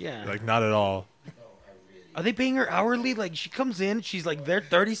 Yeah. Like not at all. Are they paying her hourly? Like, she comes in, she's like there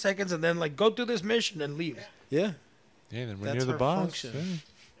 30 seconds, and then like go through this mission and leave. Yeah, Yeah, then when That's you're the her boss, function. yeah.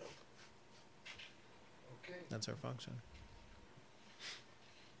 that's her function.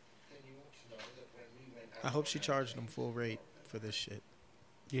 I hope she charged them full rate for this shit.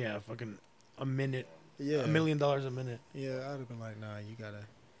 Yeah, fucking a minute, Yeah, $1 million a minute. Yeah, I'd have been like, nah, you gotta.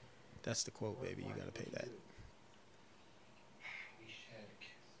 That's the quote, baby. You gotta pay that.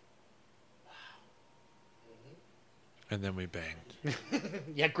 And then we banged.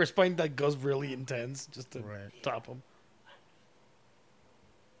 Yeah, Chris Pine like goes really intense just to Right. top him.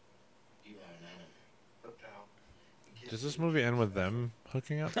 Does this movie end with them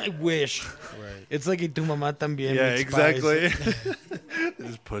hooking up? I wish. Right. It's like Tu Mamá También. Yeah, with spies. exactly.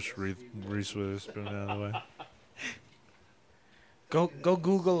 Just push Reese Witherspoon out of the way. Go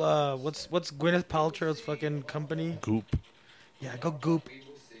Google what's Gwyneth Paltrow's fucking company? Goop. Yeah, go Goop.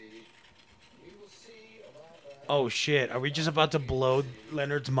 Oh shit, are we just about to blow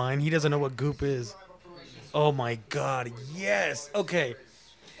Leonard's mind? He doesn't know what Goop is. Oh my God, yes. Okay,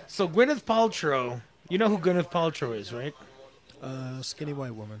 so Gwyneth Paltrow. You know who Gwyneth Paltrow is, right? Skinny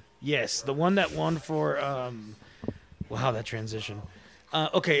white woman. Yes, the one that won for wow, that transition.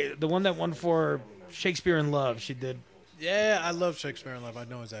 Okay, the one that won for Shakespeare in Love. She did. Yeah, I love Shakespeare in Love. I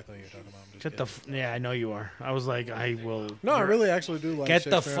know exactly what you're talking about. I'm just Get the kidding. yeah, I know you are. I was like, I will. No, I really actually do like Get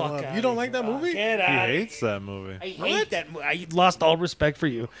Shakespeare the in fuck Love. out. You don't like that movie? Get He out. hates that movie. I hate that. I lost all respect for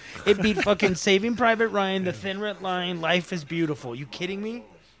you. It beat fucking Saving Private Ryan, The Thin Red Line, Life is Beautiful. You kidding me?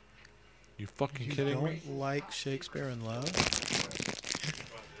 You fucking You kidding don't me? like Shakespeare in Love?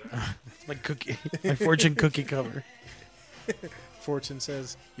 It's my cookie, my fortune cookie cover. Fortune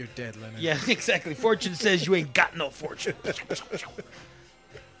says you're dead, Leonard. Yeah, exactly. Fortune says you ain't got no fortune.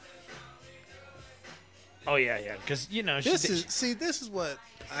 Oh yeah, yeah. Because you know This is what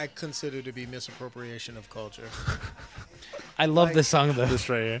I consider to be misappropriation of culture. I love this song though. This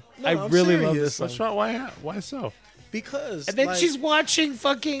right here. No, I I'm really love serious. this song. What's wrong? Why so? Because And then like, she's watching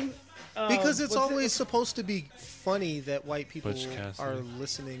fucking. because it's what's it- always supposed to be funny that white people Butch Cassidy. are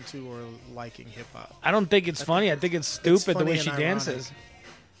listening to or liking hip hop. I don't think it's funny. I think it's stupid the funny way and she ironic. dances.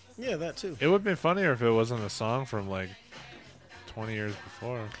 Yeah, that too. It would have been funnier if it wasn't a song from like 20 years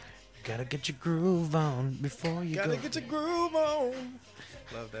before. Gotta get your groove on before you Gotta go. get your groove on.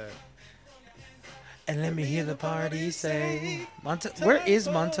 Love that. And let me hear the party say. Where is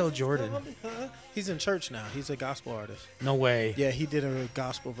Montel Jordan? He's in church now. He's a gospel artist. No way. Yeah, he did a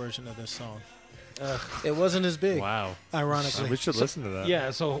gospel version of this song. It wasn't as big, Wow. ironically. We should listen to that. Yeah.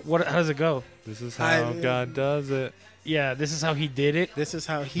 So what? How does it go? This is how God does it. Yeah. This is how he did it. This is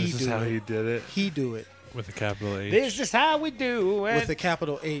how he This do is how it. he did it He do it with a capital H. This is how we do it. with a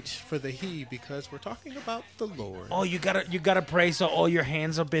capital H for the he because we're talking about the Lord. Oh, you gotta pray so all your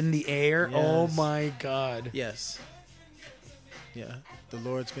hands up in the air. Oh Yes. my God. Yes. Yeah, the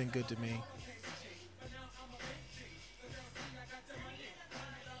Lord's been good to me.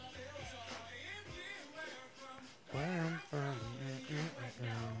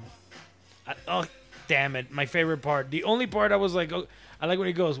 Oh, damn it! My favorite part. The only part I was like, oh, I like when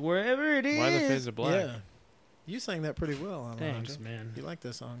he goes wherever it is. Why the fades of black? Yeah, you sang that pretty well. Alejandro. Thanks, man. You like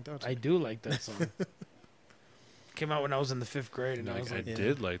that song, don't you? I do like that song. Came out when I was in the 5th grade, and I was I like,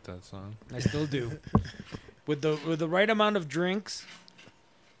 did like that song. I still do. With the right amount of drinks.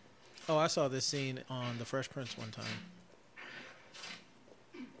 Oh, I saw this scene on The Fresh Prince one time.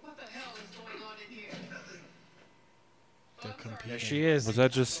 What the hell is going on in here? They're competing. There she is. Was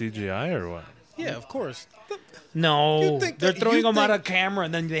that just CGI or what? Yeah, of course. No, You think they're that- throwing you them out think- of camera,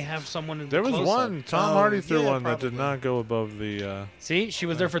 and then they have someone in There the was close-up. one. Tom Oh, Hardy threw yeah, one that did probably. not go above the. See, she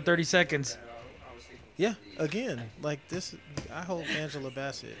was there for 30 seconds. Yeah, again, like this. I hope Angela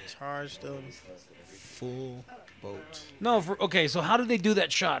Bassett charged them full boat. No, okay. So how do they do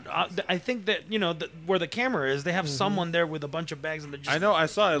that shot? I think that where the camera is, they have someone there with a bunch of bags, and they're just. I know. I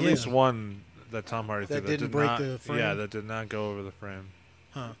saw at Yeah. least one that Tom Hardy threw That that didn't did break not, the frame? Yeah, that did not go over the frame.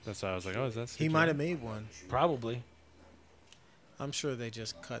 Huh. That's why I was like, oh, is that CGI? He might have made one. Probably. I'm sure they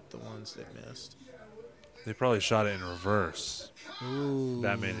just cut the ones that missed. They probably shot it in reverse. Ooh.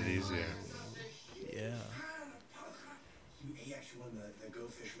 That made it easier. Yeah. He actually won the Go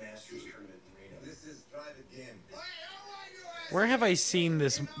Fish Masters tournament in Reno. This is private game. Where have I seen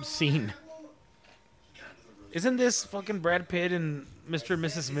this scene? Isn't this fucking Brad Pitt and Mr. and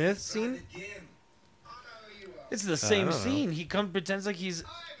Mrs. Smith scene? It's the same don't know. scene. He pretends like he's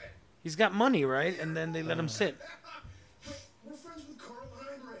got money, right? And then they let him sit. We're friends with Carl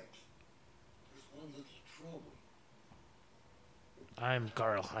Heinrich. There's one little trouble. I'm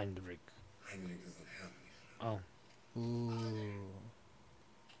Karl Heinrich. Heinrich doesn't have any. Oh. Ooh.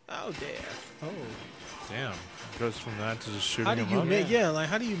 Oh, damn. Oh. Damn. Goes from that to just shooting How do him you up. miss? Yeah, like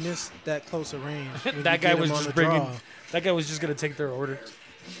how do you miss that close a range? when you That guy get was him on just the bringing. draw? That guy was just gonna take their order.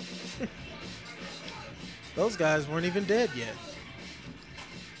 Those guys weren't even dead yet.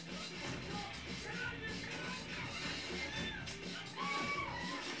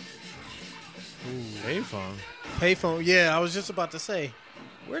 Payphone. Payphone. Yeah, I was just about to say,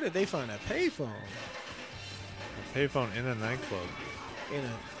 where did they find a payphone? Payphone in a nightclub. In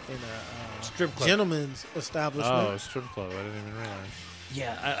a Strip club. gentleman's establishment. Oh, strip club. I didn't even realize.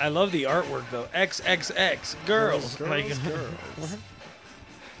 Yeah, I love the artwork though. XXX girls. Girls, Like, girls.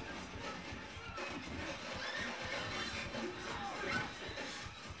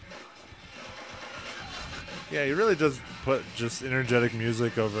 Yeah, he really does put just energetic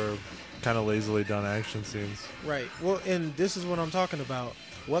music over kind of lazily done action scenes. Right. Well, and this is what I'm talking about.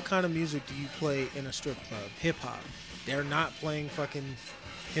 What kind of music do you play in a strip club? Hip hop. They're not playing fucking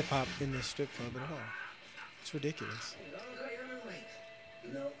hip hop in the strip club at all. It's ridiculous.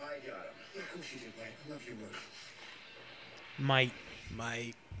 No, I got him. Yeah, of course you did, Wayne. I love your work. Might.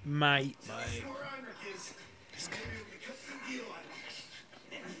 Might. Where Heinrich is. Maybe we can cut some deal on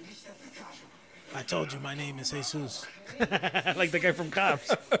it. Never reached out to Tasha. I told you my name is Jesus. Like the guy from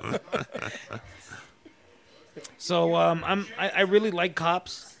Cops. So I really like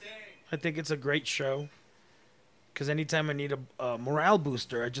Cops. I think it's a great show. Because anytime I need a morale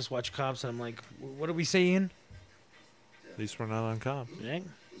booster, I just watch Cops and I'm like, what are we saying? At least we're not on comp. Yeah.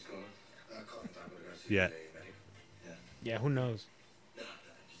 Who's calling? Calling Taco Garcia. Yeah. Yeah, who knows? No,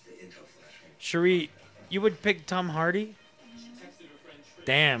 just the intel flash. Cherie, you would pick Tom Hardy?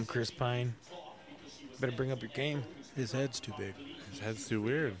 Damn, Chris Pine. Better bring up your game. His head's too big. His head's too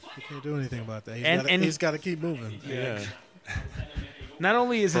weird. He can't do anything about that. And He's got to keep moving. Yeah. Not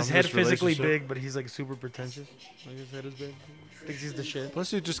only is his From head this physically relationship? big, but he's like super pretentious. Like his head is big. Thinks he's the shit.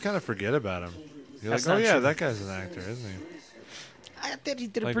 Plus, you just kind of forget about him. You're That's like, oh not yeah, true. that guy's an actor, isn't he? I think he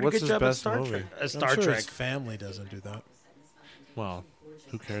did a Like, pretty what's good his job at best Star movie? Trek. I'm Star sure Trek. his family doesn't do that. Well,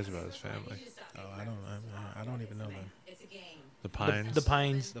 who cares about his family? Oh, I don't even know them. It's a game. The Pines. The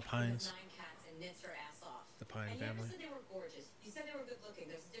Pines. The Pines. 9 cats and knits her ass off. The Pine And you family. never said they were gorgeous. You said they were good looking.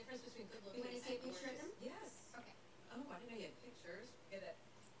 There's a difference between good looking You want to see a and picture of gorgeous. them? Yes. Okay. Oh, I didn't know you had pictures. Get it.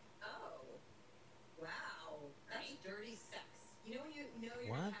 Oh. Wow. That's dirty sex. You know when you know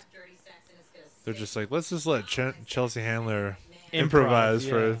you're What? gonna have dirty sex and it's gonna They're stink? just like, let's just let Chelsea Handler Improv, improvise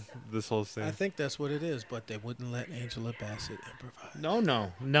for yeah. this whole scene. I think that's what it is, but they wouldn't let Angela Bassett improvise.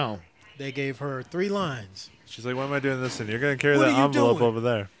 No. They gave her 3 lines. She's like, why am I doing this? And you're going to carry What that are you envelope doing? over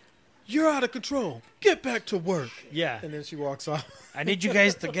there. You're out of control. Get back to work. Yeah. And then she walks off. I need you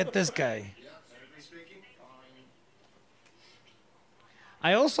guys to get this guy.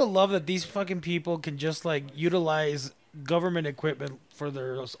 I also love that these fucking people can just like utilize government equipment for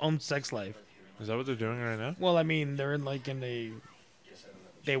their own sex life. Is that what they're doing right now? Well, I mean, they're in like in a.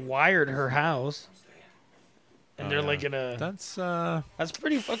 They wired her house, and they're yeah. like in a. That's, That's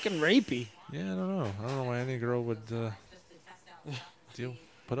pretty fucking rapey. yeah, I don't know. I don't know why any girl would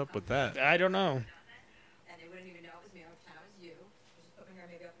put up with that. I don't know. And they wouldn't even know it was me. I would pretend it was you. Just putting her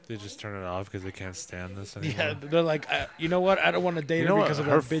maybe up in They just turn it off because they can't stand this anymore. Yeah, they're like, you know what? I don't want to date You her know what? because of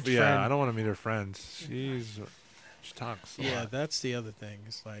Her her bitch yeah, friend. I don't want to meet her friends. She talks a Yeah, lot. that's the other thing.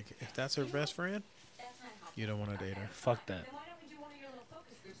 It's like, if that's her best friend, That's not helpful. you don't want to date her. Fuck that. Then why don't we do one of your little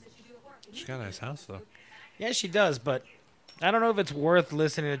focus groups that you do at work? She's got a nice house, though. Yeah, she does, but I don't know if it's worth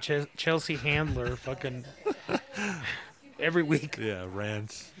listening to Chelsea Handler fucking every week. Yeah,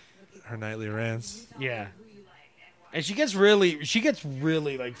 rants. Her nightly rants. Yeah. And she gets really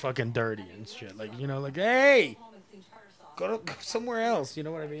like fucking dirty and shit. Like, you know, like, hey, go somewhere else. You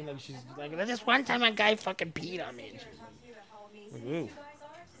know what I mean? Like, she's like, this one time a guy fucking peed on me. And she's like, ooh.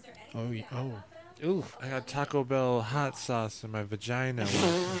 Oh, yeah. Oh. Ooh. I got Taco Bell hot sauce in my vagina.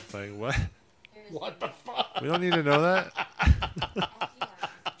 It's like, what? What the fuck? We don't need to know that?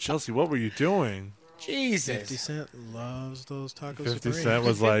 Chelsea, what were you doing? 50 Jesus. Cent loves those tacos. 50 Cent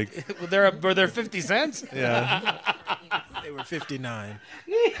was like, Were there 50 cents? yeah. They were 59.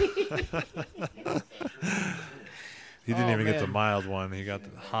 He didn't Oh, even get the man. mild one. He got the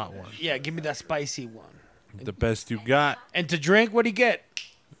hot one. Yeah, give me that spicy one. The best you got. And to drink, what'd he get?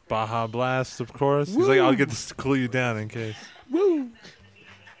 Baja Blast, of course. He's like, I'll get this to cool you down in case. Woo.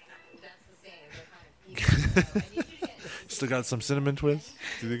 That's the same. They're kind of even. Still got some cinnamon twists?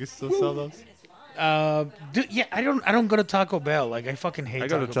 Do you think it still sell those? Dude, yeah, I don't go to Taco Bell. Like, I fucking hate I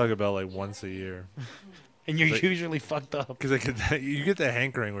go Taco to Bell. Taco Bell like once a year. And you're like- usually fucked up. Because you get that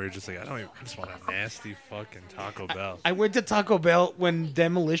hankering where you're just like, I just want a nasty fucking Taco Bell. I went to Taco Bell when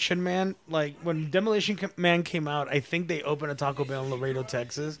Demolition Man came out. I think they opened a Taco Bell in Laredo,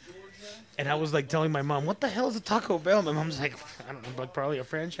 Texas. And I was like telling my mom, what the hell is a Taco Bell? My mom's like, I don't know, like probably a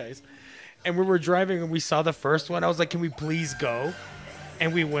franchise. And we were driving and we saw the first one. I was like, can we please go?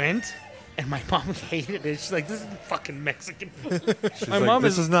 And we went. And my mom hated it. She's like, this is fucking Mexican food. She's My like, mom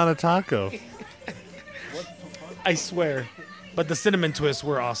this is- is not a taco. I swear. But the cinnamon twists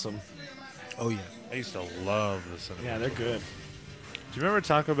were awesome. Oh, yeah. I used to love the cinnamon. Yeah, they're good. Do you remember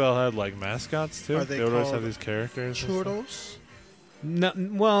Taco Bell had like mascots too? Are they would always have called these characters. and stuff? Churros? No,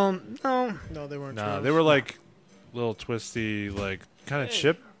 well, no. No, they weren't Nah, churros. they were like little twisty, like kind of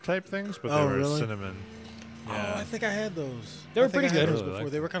chip type things, but they Oh, were really? cinnamon. Oh, I think I had those. They were I think pretty I had good. those Really before.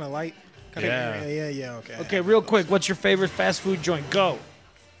 liked They were kind of light. Yeah. Yeah, okay. Okay, real quick. What's your favorite fast food joint? Go.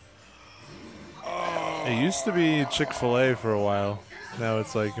 It used to be Chick-fil-A for a while. Now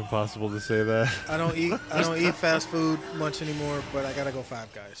it's like impossible to say that. I don't eat fast food much anymore, but I gotta go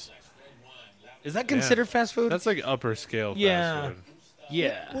Five Guys. Is that considered fast food? That's like upper scale Yeah. fast food.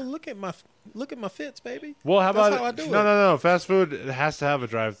 yeah. Well, look at my Look at my fits, baby. Well, how That's about how I do it. No. Fast food, it has to have a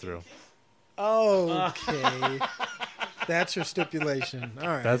drive-through. Okay. That's your stipulation. All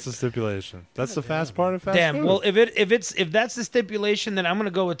right. That's the stipulation. That's the fast part of fast Damn. food. Well, if that's the stipulation, then I'm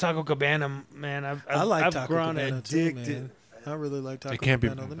gonna go with Taco Cabana, man. I like I've Taco grown Cabana too, addicted. man. I really like Taco It can't be.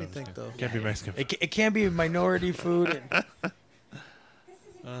 Cabana. Let me think though. Can't be Mexican. It can't be minority food.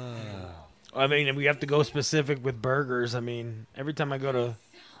 I mean, we have to go specific with burgers. I mean, every time I go to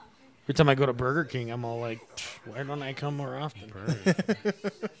Burger King, I'm all like, why don't I come more often?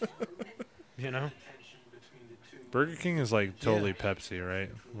 You know? Burger King is like totally Pepsi, right?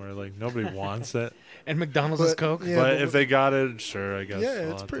 Where like nobody wants it. And McDonald's is But- Coke. yeah, But if they got it, sure, I guess. Yeah,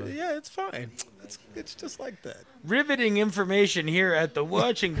 I'll it's have pretty. to- Yeah, it's fine. It's just like that. Riveting information here at the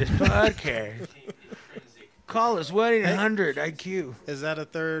Watching This podcast. Call us 1-800-IQ. Is that a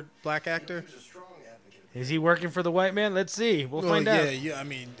third black actor? Is he working for the white man? Let's see. We'll find yeah, out. yeah. I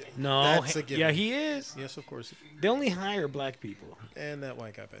mean, No, that's a yeah, given. he is. Yes, of course. They only hire black people. And that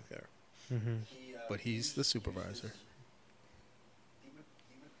white guy back there. Mm-hmm. But he's the supervisor.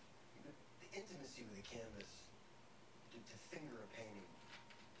 The intimacy with the canvas, to finger a painting,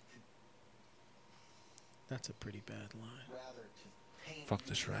 That's a pretty bad line. rather to paint. Fuck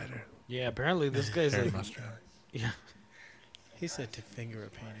this writer. Yeah, apparently this guy's Hair like, mustard. yeah, He said to finger a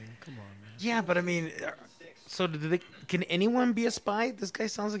painting. Come on, man. yeah, but I mean, so can anyone be a spy? This guy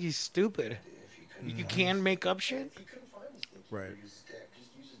sounds like he's stupid. You can make up shit. Right.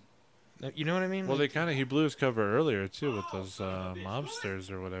 You know what I mean? Well, he blew his cover earlier too with those mobsters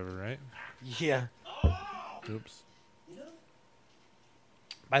or whatever, right? Yeah. Oops.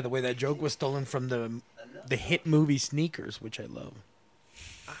 By the way, that joke was stolen from the hit movie Sneakers, which I love.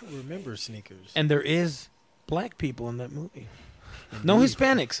 I remember Sneakers. And there is black people in that movie. No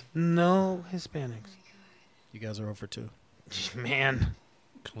Hispanics. No Hispanics. You guys are over 2. Man,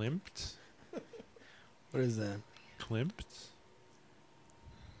 Klimt? what is that? Klimt?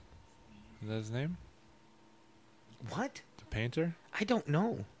 Is that his name? What? The painter? I don't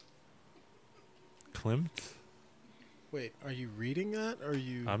know. Klimt? Wait, are you reading that? Or are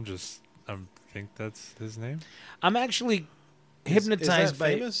you? I think that's his name. I'm actually Is hypnotized that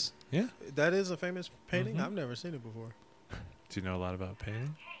by. famous? Yeah. That is a famous painting. Mhm. I've never seen it before. Do you know a lot about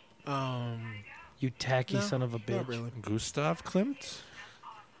painting? You tacky No, son of a bitch. Not really. Gustav Klimt?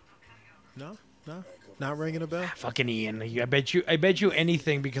 No, not ringing a bell. Fucking Ian. I bet you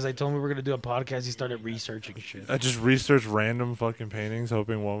anything because I told him we were gonna do a podcast. He started researching shit. I just researched random fucking paintings,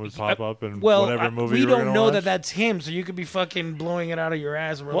 hoping one would pop up in Well, whatever movie we you were don't gonna know watch. that that's him, so you could be fucking blowing it out of your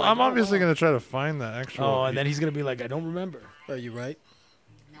ass. And we're Well, like, I'm oh, obviously wow. gonna try to find that actual. Oh, and then he's gonna be like, I don't remember. Are you right?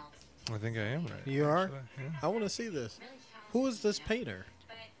 I think I am right. You are? Actually, yeah. I want to see this. Who is this painter?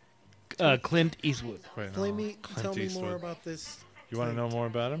 Clint Eastwood. Wait, Tell no. me Clint more Eastwood. about this. You want to know more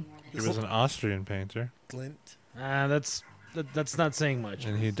about him? He was an Austrian painter, Glint. That's not saying much.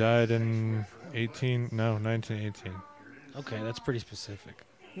 and he died in 1918. Okay, that's pretty specific.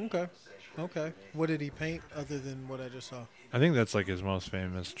 Okay. What did he paint other than what I just saw? I think that's like his most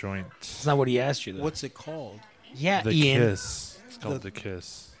famous joint. It's not what he asked you though. What's it called? Yeah, The Ian. Kiss. It's called The- The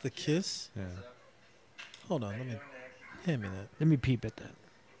Kiss. The Kiss? Yeah. Hold on, hand me that. Let me peep at that.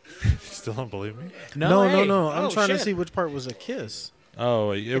 You still don't believe me? No. hey. I'm Oh, trying to shit. see which part was a kiss.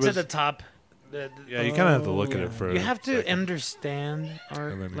 Oh, it It's was. at the top. Yeah, you kind of have to look at it for. You have a to second. understand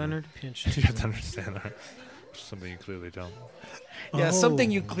art, Let me- Leonard. Pinch. You have to understand that. Something you clearly don't. Yeah, something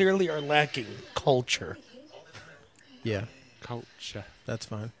Oh. you clearly are lacking. Culture. Yeah, Culture. that's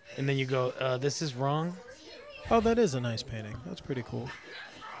fine. And then you go, this is wrong. Oh, that is a nice painting. That's pretty cool.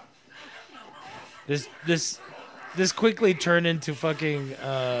 This quickly turned into fucking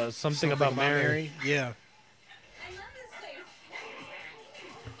something about Mary. Yeah.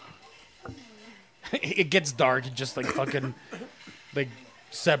 It gets dark. It just like fucking like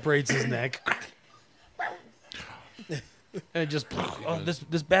separates his neck. And it just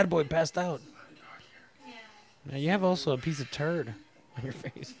this bad boy passed out. Now you have also a piece of turd on your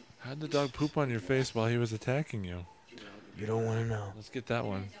face. How'd the dog poop on your face while he was attacking you? You don't want to know. Let's get that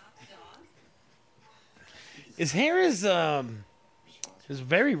one. His hair is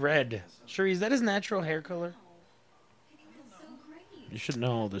very red. Sure, is that his natural hair color? You should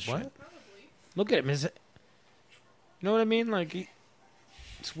know all this What? shit. Look at him. You know what I mean? Like,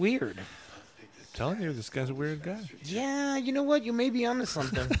 it's weird. I'm telling you, this guy's a weird guy. Yeah, you know what? You may be onto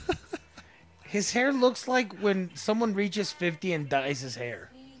something. His hair looks like when someone reaches 50 and dyes his hair.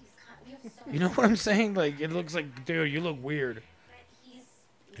 You know what I'm saying? Like, it looks like, dude, you look weird.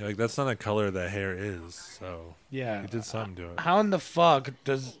 You're like, that's not a color that hair is, so Yeah. he did something to it. How in the fuck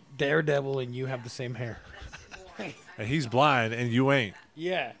does Daredevil and you have the same hair? And he's blind, and you ain't.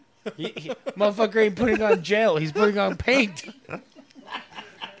 Yeah. Motherfucker ain't putting on gel. He's putting on paint. Well,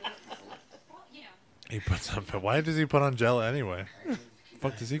 you know, He puts on. Why does he put on gel anyway?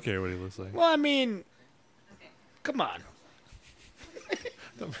 Fuck does he care what he looks like? Well, I mean, come on.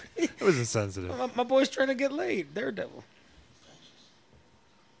 It was insensitive. My boy's trying to get laid. Daredevil.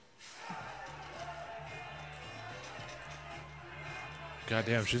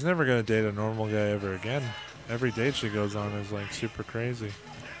 Goddamn, she's never gonna date a normal guy ever again. Every date she goes on is like super crazy.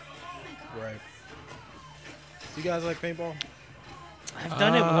 Right. You guys like paintball? I've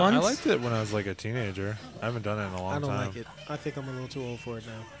done it once. I liked it when I was like a teenager. I haven't done it in a long I don't time. like it. I think I'm a little too old for it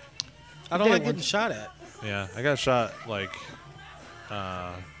now. I I don't did like once. getting shot at. Yeah, I got shot like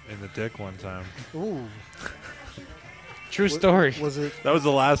in the dick one time. Ooh. True story. Was it That was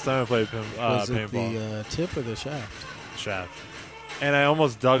the last time I played was it paintball. the tip or the shaft? Shaft. And I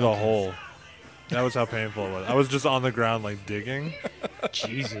almost dug a hole. That was how painful it was. I was just on the ground like digging.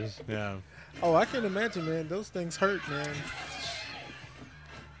 Jesus. Yeah, Oh, I can imagine, man. Those things hurt, man.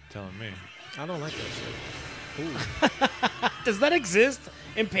 telling me. I don't like that shit. Does that exist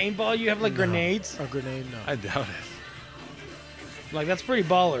in paintball? You have like grenades. A grenade, no. I doubt it. Like that's pretty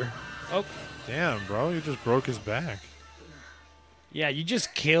baller. Oh, Damn, bro, you just broke his back. yeah. You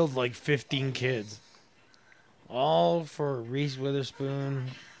just killed like 15 kids. All for Reese Witherspoon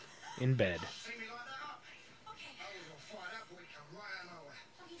in bed. See me like that up? okay. I was gonna fire that boy come right out of nowhere.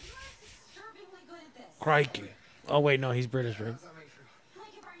 Okay, you are disturbingly good at this. Crikey. Oh wait, no, he's British, right? Does that make you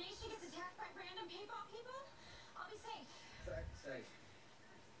Like if our nation gets attacked by random paintball people, I'll be safe. safe?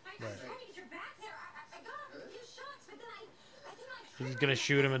 I'm trying to get your back there. I got a few shots, but then I think I He's gonna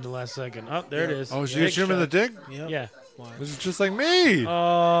shoot him at the last second. Oh, there it is. Oh, she shoot him in the dick? Yep. Yeah. This is just like me.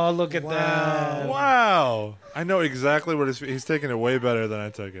 Oh, look at that. Wow. I know exactly what he's taking it way better than I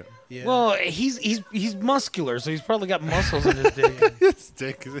took it. Yeah. Well, he's muscular, so he's probably got muscles in his dick. His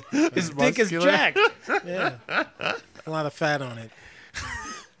dick His dick is jacked. yeah. A lot of fat on it.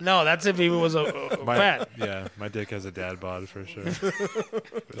 No, that's if he was a fat. Yeah, my dick has a dad bod for sure.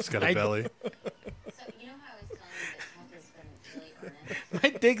 It's got a I- belly. So you know how I was telling you that Hulk has been really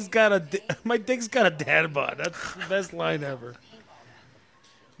earnest? My dick's got a dad bod. That's the best line ever.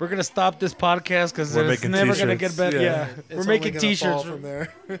 We're gonna stop this podcast because We're it's making never gonna t-shirts. get better. Yeah. Yeah, It's we're only making gonna fall T-shirts from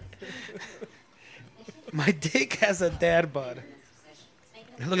there. My dick has a dad bod.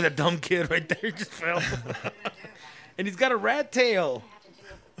 Look at that dumb kid right there. He just fell. And he's got a rat tail.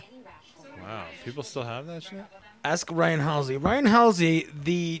 Wow, people still have that shit? Ask Ryan Halsey. Ryan Halsey,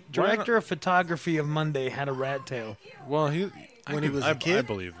 the director of photography of Monday, had a rat tail. Well, When he was a I kid?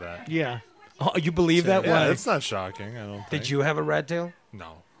 believe that. Yeah. Oh, you believe that? Yeah, Why? it's not shocking. I don't think. Did you have a rat tail?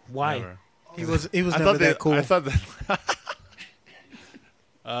 No. Why? Never. He was I never thought that cool. I thought that.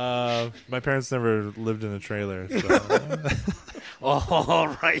 My parents never lived in a trailer, so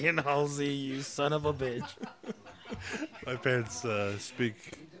Oh, Ryan Halsey, you son of a bitch. my parents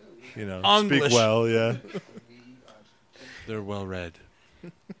speak, English. speak well. Yeah, they're well read.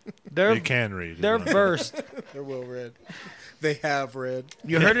 They're They can read. they're versed. They're well read. They have read.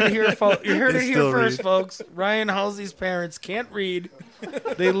 You heard it here, You heard They it here still first, read. folks. Ryan Halsey's parents can't read.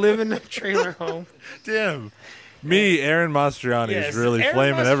 They live in a trailer home. Damn. Me, Aaron Mastriani, Yes, is really Aaron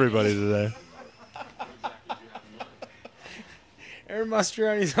flaming Mastr- everybody today. Aaron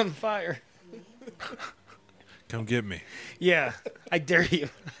Mastriani's on fire. Come get me. Yeah, I dare you.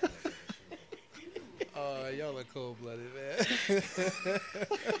 Y'all are cold-blooded, man.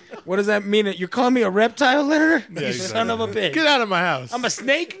 What does that mean? You're calling me a reptile, Leonard? You Yeah, son of a bitch. Get out of my house. I'm a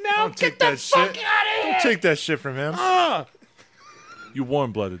snake now? Don't Get take the that fuck shit. out of here! Don't take that shit from him. Ah! You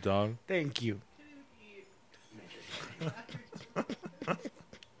warm-blooded dog. Thank you.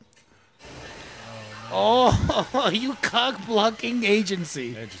 Oh, you cock-blocking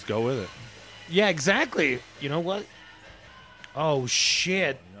agency. Hey, just go with it. Yeah, exactly. You know what? Oh,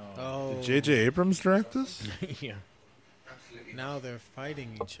 shit. Oh, Did J.J. Abrams direct this? Yeah. now they're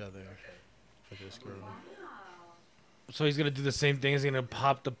fighting each other for this girl. So he's going to do the same thing. He's going to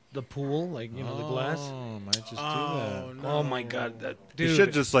pop the pool, like, the glass. Oh, might just do Oh, that. no. Oh, my God. That, You dude.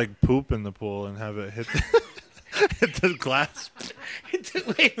 should just like poop in the pool and have it hit hit the glass.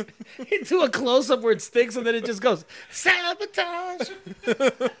 into a close-up where it sticks and then it just goes, sabotage.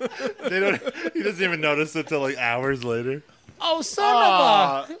 They don't. He doesn't even notice it till like hours later. Oh, son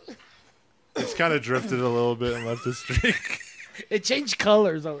of a... It's kind of drifted a little bit and left a streak. It changed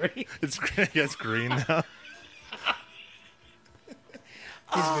colors already. It's green now.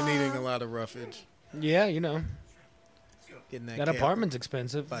 He's been eating a lot of roughage. Yeah, Getting that that kale, apartment's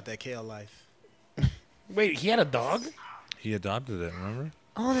expensive. about that kale life. Wait, he had a dog? He adopted it. Remember?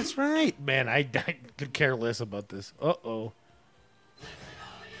 Oh, that's right. Man, I could care less about this. Uh-oh.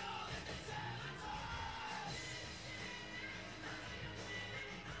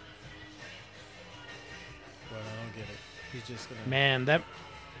 get it. He's just gonna. Man,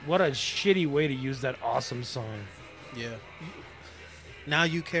 what a shitty way to use that awesome song. Yeah. Now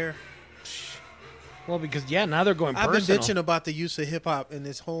you care. Well, because now they're going I've been personal. bitching about the use of hip hop in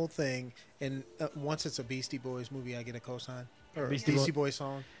this whole thing, and once it's a Beastie Boys movie, I get a cosign or Beastie Beastie Boys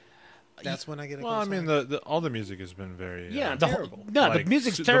song. That's when I get a Well, I cosign. mean, all the music has been very Yeah, Terrible. the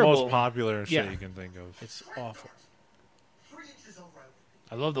music's the terrible. most popular shit Yeah. you can think of. It's awful.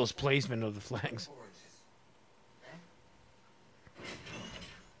 I love those placement of the flags.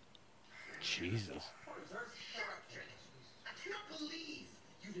 Jesus.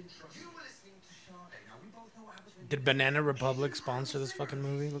 Did Banana Republic sponsor this fucking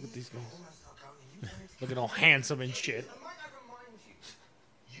movie? Look at these guys. Looking all handsome and shit.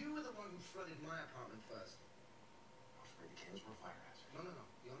 You were the one who flooded my apartment first. I was afraid the cameras were a fire hazard. No.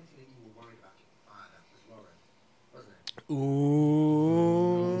 The only thing that you were worried about getting fired up was Lauren, wasn't it?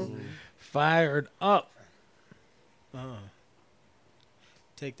 Ooh. Fired up.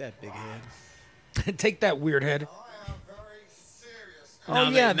 Take that, big head. Take that, weird head. I am very serious. Oh,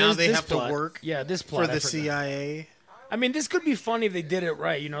 Now there's they this have plot. to work Yeah, this plot. for I the forgot. CIA. I mean, this could be funny if they did it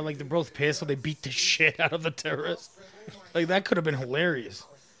right. You know, like they're both pissed, so they beat the shit out of the terrorist. Like, that could have been hilarious.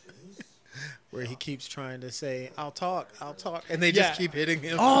 Where he keeps trying to say, I'll talk, and they just Yeah. keep hitting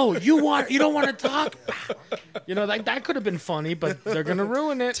him. Oh, you don't want to talk? You know, that could have been funny, but they're going to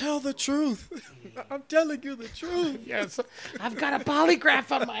ruin it. Tell the truth. I'm telling you the truth. Yes. I've got a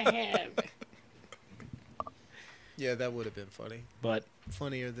polygraph on my hand. Yeah, that would have been funny. But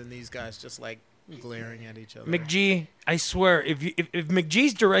Funnier than these guys just like glaring at each other. McGee, I swear, if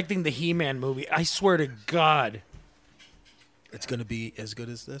McGee's directing the He-Man movie, I swear to God, It's gonna be as good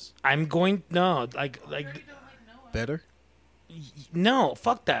as this. I'm going like Better. no,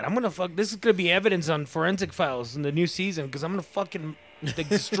 fuck that. This is gonna be evidence on Forensic Files in the new season because I'm gonna fucking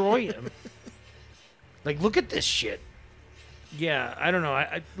destroy him. Like, look at this shit. Yeah, I don't know.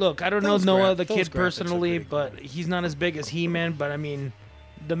 I look, I don't know Those Noah the those kid graphics are personally, pretty but he's not as big as He-Man. But I mean,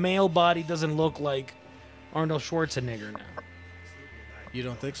 the male body doesn't look like Arnold Schwarzenegger now. You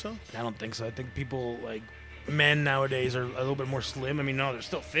don't think so? I don't think so. I think people like men nowadays are a little bit more slim. I mean, no, they're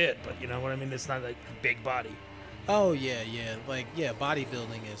still fit, but you know what I mean. It's not like big body. Oh yeah.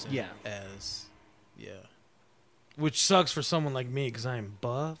 Bodybuilding isn't Yeah. as Which sucks for someone like me because I'm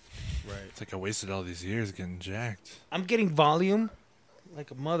buff. right. It's like I wasted all these years getting jacked. I'm getting volume like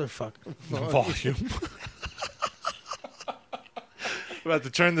a motherfucker. Volume. I'm about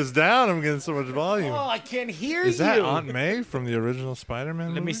to turn this down. I'm getting so much volume. Oh, I can't hear Is you. that Aunt May from the original Spider-Man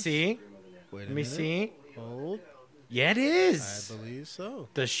Let me movie? see. Wait a Let me minute. see. Hold. Yeah, it I is. believe so.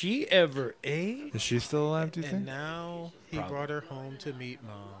 Does she ever age? Is she still alive, do you And think? now he Probably. brought her home to meet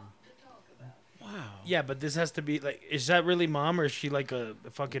mom. Wow. Yeah, but this has to be like, is that really mom or is she like a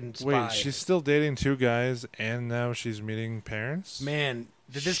fucking spy? Wait, she's still dating two guys and now she's meeting parents? Man,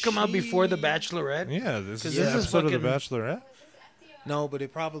 did this come out before The Bachelorette? Yeah, this 'Cause is an this is episode of The fucking- Bachelorette. No, but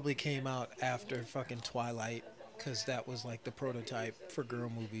it probably came out after fucking Twilight, because that was like the prototype for girl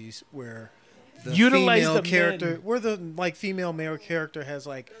movies where the Utilize female the character, men. where the like female male character has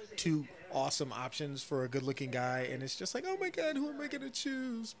like two awesome options for a good looking guy, and it's just like, oh my god, who am I gonna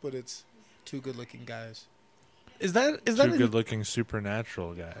choose? But it's two good looking guys. Is that Two good-looking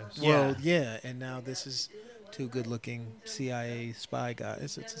supernatural guys. Well, yeah, and now this is two good looking CIA spy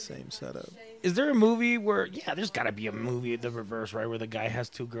guys. It's the same setup. Is there a movie where there's got to be a movie the reverse, right, where the guy has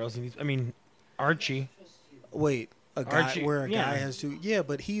two girls and Archie. Wait, a guy Archie- where a yeah. guy has two? Yeah,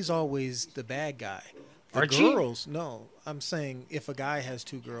 but he's always the bad guy. The Archie? girls, no. I'm saying if a guy has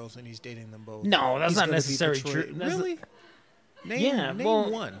two girls and he's dating them both. No, that's he's not gonna be necessarily portrayed- true. That's Really? Name, Yeah, name well,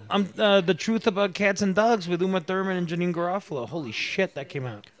 one. The Truth About Cats and Dogs with Uma Thurman and Janine Garofalo. Holy shit, that came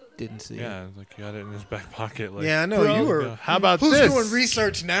out. Didn't see. Yeah, like he had it in his back pocket. Like, Yeah, I know Bro. you were. How about Who's this? doing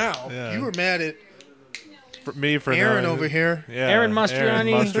research now? Yeah. You were mad at For me for Aaron knowing- over here. Yeah, Aaron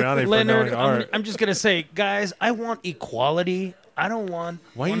Mastriani, Mastriani for Leonard. knowing art. I'm just gonna say, guys, I want equality. I don't want.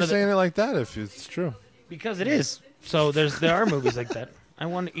 Why are one you of the- saying it like that if it's true? Because it is. So there are movies like that. I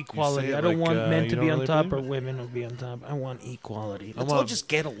want equality. it I don't like, want men you to don't be on really top or believe it? women to be on top. I want equality. I Let's all want- just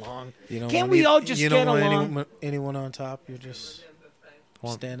get along. You don't Can't want we any- all just you get don't want along? anyone on top. You're just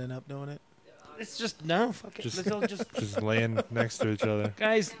Want- standing up doing it. It's just no. Fuck it. Just- Let's all just Just laying next to each other.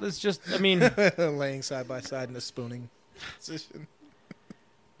 guys. Let's just. I mean, Laying side by side in a spooning position.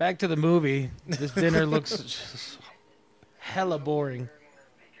 back to the movie. This dinner looks just hella boring.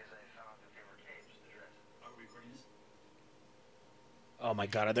 Oh my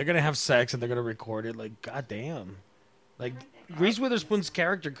god, they're gonna have sex and they're gonna record it. Like, goddamn. Like, Reese Witherspoon's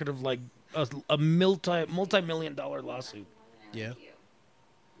character could have like a multi-million-dollar lawsuit. Yeah.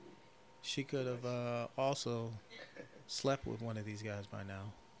 She could have also slept with one of these guys by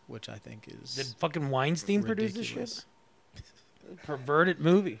now, which I think is Did fucking Weinstein produce this ridiculous. shit? Perverted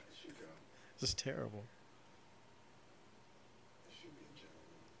movie. This is terrible.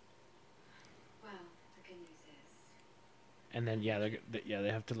 Well, the good news is, And then they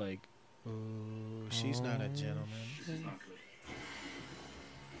have to like. Ooh, she's not a gentleman.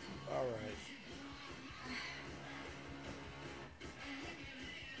 All right.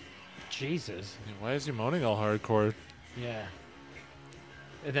 Jesus. Why is he moaning all hardcore? Yeah.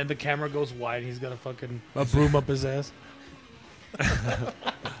 And then the camera goes wide and he's got a broom up his ass.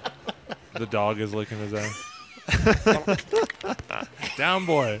 The dog is licking his ass. Down,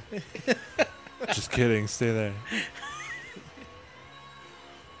 boy. Just kidding. Stay there.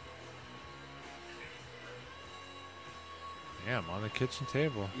 Damn, on the kitchen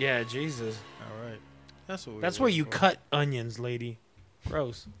table. Yeah, Jesus. All right. That's what. That's where you cut onions, lady.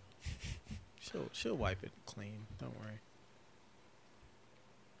 Gross. She'll wipe it clean. Don't worry.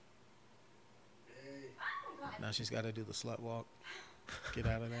 Now she's got to do the slut walk. Get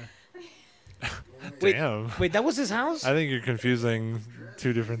out of there. Wait, Damn. Wait, that was his house? I think you're confusing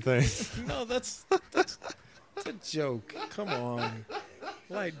two different things. No, that's a joke. Come on,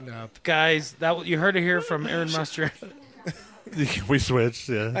 lighten up. Guys, you heard it here from Aaron Muster. We switched,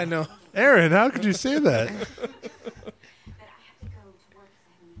 yeah. I know. Aaron, how could you say that? but I have to go to work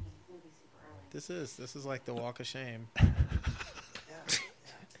because I have a meeting really super early. This is like the walk of shame.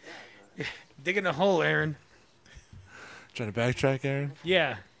 Digging a hole, Aaron. Trying to backtrack, Aaron?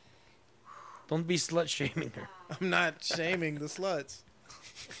 Yeah. Don't be slut shaming her. I'm not shaming the sluts.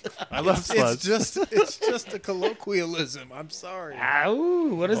 I love sluts. It's just a colloquialism. I'm sorry.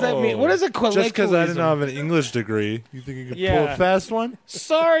 Ow, what does that mean? What is a colloquialism? Just because I didn't have an English degree, you think you could pull Yeah. a fast one?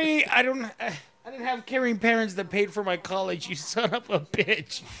 Sorry, I didn't have caring parents that paid for my college, you son of a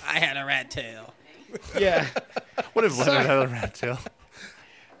bitch. I had a rat tail. Yeah. What if Leonard had a rat tail?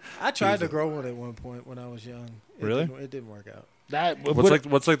 I tried to grow one at one point when I was young. Really? It didn't work out. That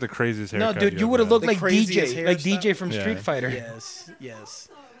What's like the craziest No, haircut? dude, you ever would have had? looked The like craziest DJ, like DJ hairstyle? from Yeah. Street Fighter. Yes.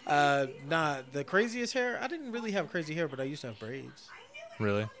 Nah, the craziest hair. I didn't really have crazy hair, but I used to have braids.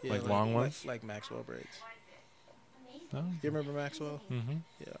 Really? Yeah, like long ones? like Maxwell braids. No? You remember Maxwell? Mm-hmm.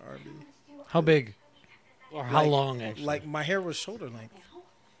 Yeah, R&B. How big? Or how Like- long, actually? Like my hair was shoulder length.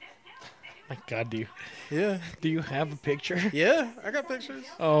 my God, do you have a picture? Yeah, I got pictures.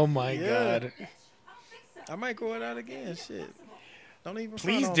 Oh my Yeah. God. I might grow it out again. Shit. Don't even. front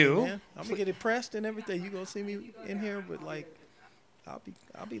Please on me, do. man. I'm gonna get it pressed and everything. You gonna see me in here, but like, I'll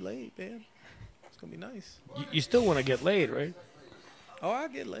be laid, man. It's gonna be nice. You still want to get laid, right? Oh, I'll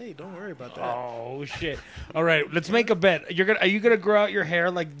get laid. Don't worry about that. Oh shit! All right, let's make a bet. Are you gonna grow out your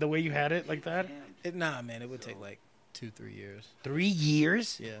hair like the way you had it, like that? Nah, man. It would take like 2-3 years. 3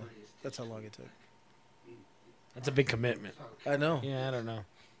 years? Yeah, that's how long it took. That's a big commitment. I know. Yeah, I don't know.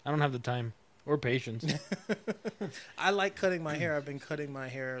 I don't have the time or patience. I like cutting my hair. I've been cutting my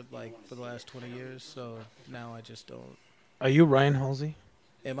hair like for the last 20 years, so now I just don't. Are you Ryan Halsey?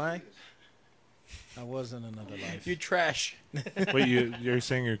 Am I? I was in another life. You trash. Wait, you're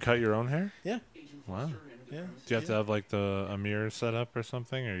saying you cut your own hair? Yeah. Wow. Yeah. Do you have to have like a mirror set up or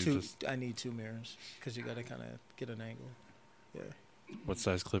something, or you just I need 2 mirrors because you got to kind of get an angle. Yeah. what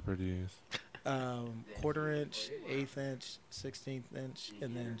size clipper do you use? 1/4 inch, 1/8 inch, 16th inch,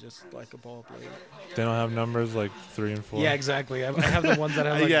 and then just like a ball blade. They don't have numbers like 3 and 4. Yeah, exactly. I have the ones that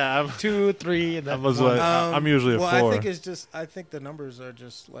have like yeah, 2, 3, and then I was one. like, I'm usually a well, 4. I think the numbers are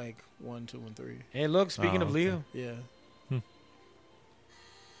just like 1, 2, and 3. Hey, look. Speaking Oh, of Leo, Yeah.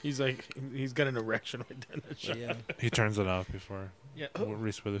 he's got an erection right there. in the shot. Yeah. He turns it off before Yeah.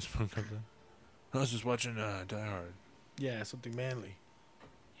 Reese Witherspoon comes in. I was just watching Die Hard. Yeah, something manly.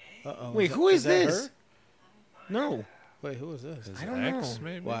 Uh-oh. Wait, who is that this? her? No. Wait, who is this? His I don't ex, know.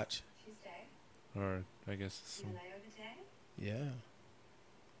 maybe? Watch. Tuesday, Or I guess some, Yeah.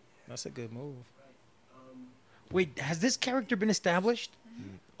 That's a good move. Wait, has this character been established?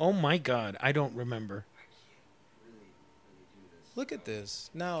 Oh my God, I don't remember. Look at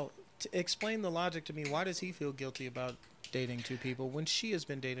this. Now, explain the logic to me. Why does he feel guilty about dating 2 people when she has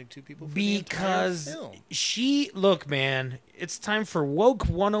been dating 2 people for the entire Because film? look, man, it's time for woke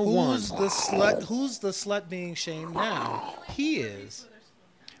 101. Who's the slut? Who's the slut being shamed now? He is.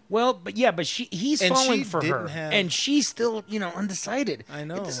 Well, but he's And falling she for her, didn't have- and she's still, undecided. I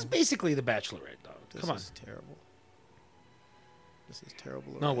know. This is basically the Bachelorette, dog. This Come on. is terrible. This is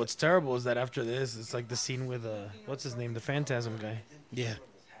terrible. No, what's terrible is that after this, it's like the scene with what's his name, the Phantasm guy. Yeah.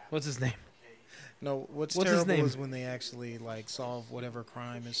 What's his name? No, what's What's his terrible name? is when they actually like solve whatever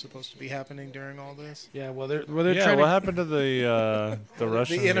crime is supposed to be happening during all this. Yeah, well, they're Yeah, trying what to, happened to the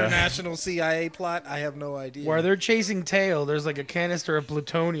Russian The international CIA plot, I have no idea. where they're chasing tail. There's like a canister of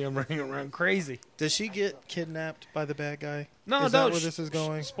plutonium running around crazy. Does she get kidnapped by the bad guy? No, Is no. that where this is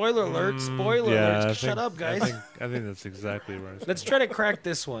going? Spoiler alert! Spoiler Yeah, alert! I Shut think- up, guys. I think that's exactly right. Let's try to crack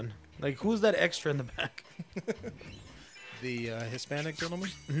this one. Like, who's that extra in the back? The Hispanic gentleman?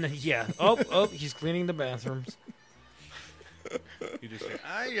 Yeah. Oh, he's cleaning the bathrooms. You just say,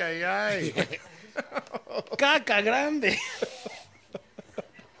 ay, ay, ay. Caca grande.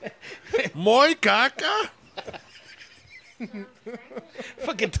 Muy caca?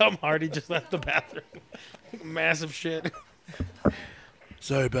 Fucking Tom Hardy just left the bathroom. Massive shit.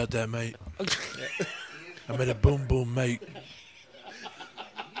 Sorry about that, mate. I'm at a boom boom, mate.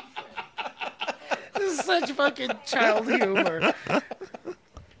 This is such fucking child humor.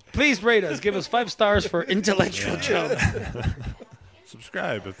 Please rate us. Give us 5 stars for intellectual children.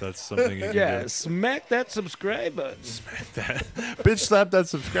 Subscribe if that's something you can Yeah, do. smack that subscribe button. Bitch, slap that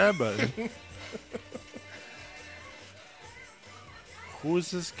subscribe button. Who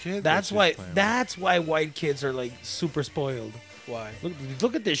is this kid? That's that why. she's playing That's why white kids are like super spoiled. Why?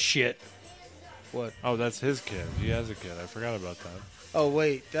 Look at this shit. What? with? Oh, that's his kid. He has a kid. I forgot about that. Oh,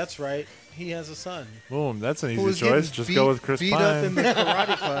 wait, that's right. He has a son. Boom. That's an Who was easy getting choice. Just go with Chris beat Pine. up in the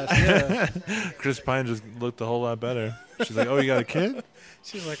karate class. Yeah. Chris Pine just looked a whole lot better. She's like, "Oh, you got a kid?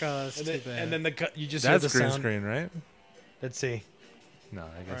 She's like, oh, that's too bad. And then you just That's hear the green sound. screen, right?" Let's see. No,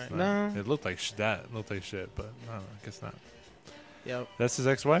 I guess Right. not. No. It looked like that looked like shit, but I don't know. I guess not. Yep. That's his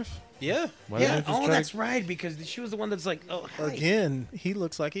ex-wife. Yeah. Why Yeah. didn't they just Oh, try that's right. Because she was the one that's like, oh, hi. Again, he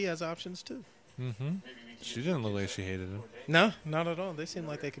looks like he has options too. Mm-hmm. She didn't look like she hated him. No, not at all. They seem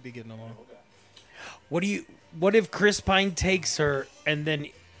like they could be getting along. What if Chris Pine takes her and then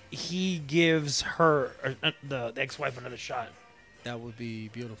he gives her the ex-wife another shot, That would be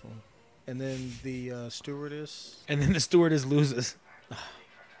beautiful. And then the stewardess. and then the stewardess loses?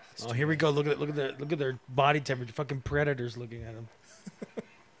 Oh, here we go. Look at their body temperature. Fucking predators looking at them.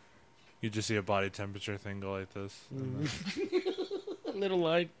 You just see a body temperature thing go like this. A little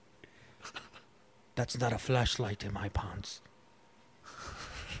light. That's not a flashlight in my pants.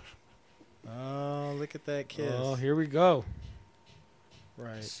 Oh, look at that kiss. Oh, here we go.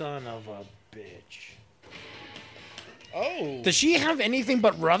 Right. Son of a bitch. Oh. Does she have anything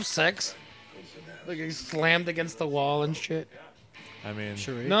but rough sex? Like he's slammed against the wall and shit. I mean,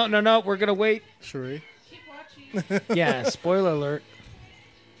 Cherie. No. We're gonna wait. Cherie. Yeah. Spoiler alert.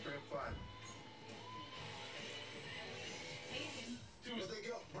 Bring up 5. Tuesday,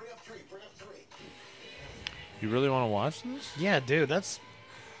 go. Bring up 3. Bring up 3. you really want to watch this? Yeah, dude. That's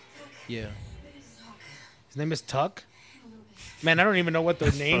Yeah. his name is Tuck. Man, I don't even know what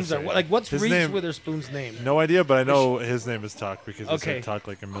their names are. say. Like, what's His Reese name- Witherspoon's name? No idea, but I know his name is Tuck because he Okay. said Tuck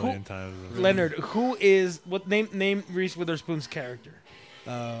like a million times. Leonard. Who is what name Reese Witherspoon's character?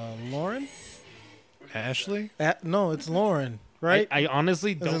 Lauren? Ashley? No, it's Lauren, right? I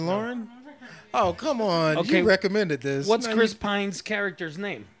honestly Is don't it know. Lauren? Oh, come on. Okay. You recommended this. What's Now Chris Pine's character's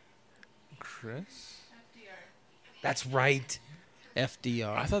name? Chris? That's right.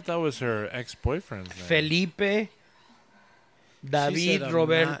 FDR. I thought that was her ex-boyfriend's name. Felipe She David said, "I'm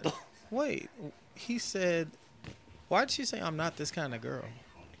Roberto. not-" Wait, he said, why'd she say I'm not this kind of girl?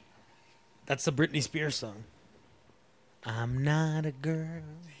 That's the Britney Spears song. I'm not a girl,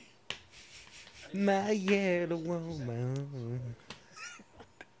 not yet a woman.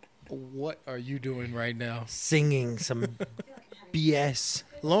 What are you doing right now? Singing some BS.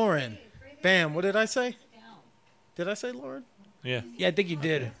 Lauren. Bam, what did I say? Did I say Lauren? Yeah. Yeah, I think you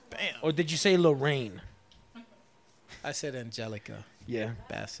did. Bam. Or did you say Lorraine? I said Angelica Yeah.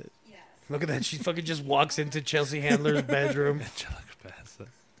 Bassett. Look at that. She fucking just walks into Chelsea Handler's bedroom. Angelica Bassett.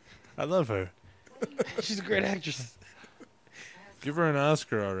 I love her. She's a great actress. Give her an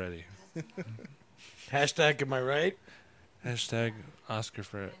Oscar already. Hashtag, am I right? Hashtag Oscar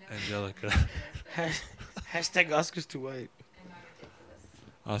for Angelica. Hashtag Oscars too white.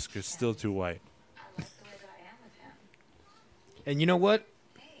 Oscar's still too white. And you know what?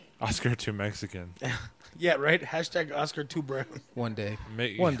 Oscar too Mexican. Yeah, right? Hashtag Oscar too brown. One day.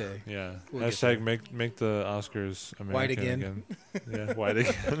 One day. Yeah. We'll get Hashtag make the Oscars American White again. Yeah, white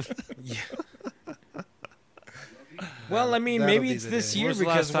again. Well, I mean, That'll maybe be it's the this day. year When's the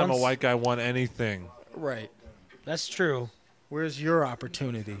because last time once, a white guy won anything? Right. That's true. Where's your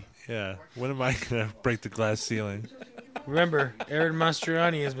opportunity? Yeah. When am I gonna break the glass ceiling? Remember, Aaron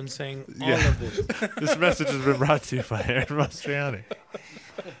Mastriani has been saying all Yeah. of this. This message has been brought to you by Aaron Mastriani.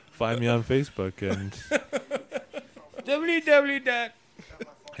 Find me on Facebook and www.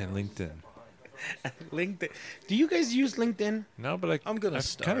 LinkedIn. LinkedIn. Do you guys use LinkedIn? No, but I'm gonna I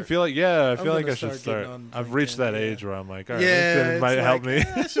start. kind of feel like I feel like gonna I should start getting start. on I've reached LinkedIn, that yeah. age where I'm like, all right, Yeah, LinkedIn it's might help like,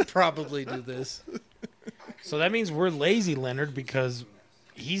 me. I should probably do this. So that means we're lazy, Leonard, because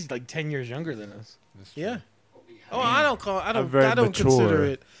he's like 10 years younger than us. Yeah. Oh, I don't very consider mature.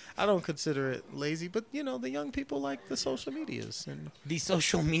 it. I don't consider it lazy, but you know, the young people like the social medias and The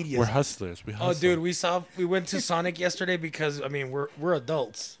social media. We're hustlers. We hustle. Oh, dude, we went to Sonic yesterday because I mean we're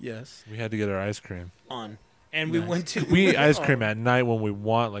adults yes. We had to get our ice cream. and we went to. We eat ice cream at night when we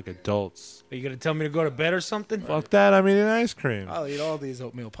want, like adults. Are you gonna tell me to go to bed or something? Fuck that! I'm eating ice cream. I'll eat all these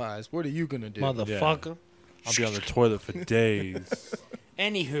oatmeal pies. What are you gonna do? Motherfucker. I'll be on the toilet for days.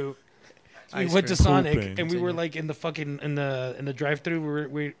 Anywho, we Ice went to cream. Sonic Pooping. and we were like in the fucking in the drive-through. We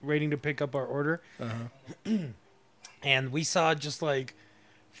were waiting to pick up our order, and we saw just like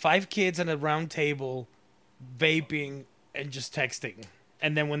 5 kids at a round table, vaping and just texting.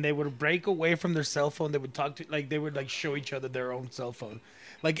 And then when they would break away from their cell phone, they would talk to they would like show each other their own cell phone,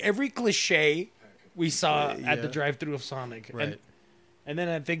 like every cliche we saw at the Yeah. drive-through of Sonic. Right. And then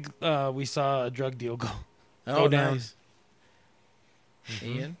I think we saw a drug deal go Oh, down. nice.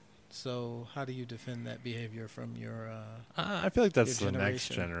 Ian, so how do you defend that behavior from your? I feel like that's Your the next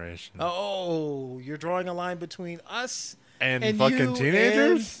generation. generation. Oh, you're drawing a line between us and and fucking you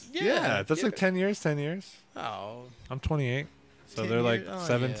teenagers? and- yeah, yeah, that's like 10 years. 10 years. Oh, I'm 28, so 10 they're like years? Oh, yeah.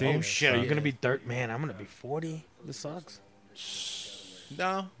 17. Oh shit! Are you Yeah. gonna be 30? Man, I'm gonna be 40. This sucks.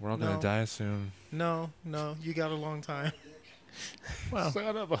 no, We're all no, gonna die soon. No, you got a long time. Well,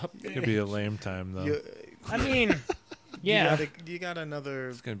 Son of a. it's gonna be a lame time though. You, I mean, yeah. you got another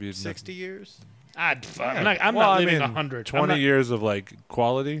It's gonna be 60 years. I'm Well, not I living mean, 100. 20 years of like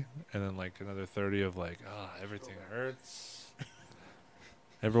quality, and then like another 30 of like, everything hurts.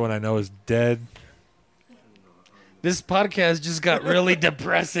 Everyone I know is dead. This podcast just got really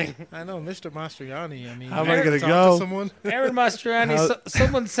depressing. I know, Mr. Mastriani. I mean, How am you I ever gonna talk go? To someone? Aaron Mastriani, How-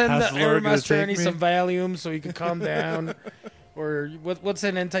 someone send how's Aaron Laura gonna take Mastriani me? some Valium so he can calm down. Or what's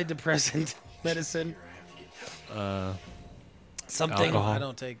an antidepressant medicine? Something. Alcohol. I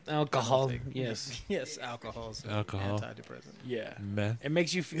don't take Alcohol. I don't take- Yes. yes, alcohol's an Alcohol. antidepressant. Yeah. Meth. It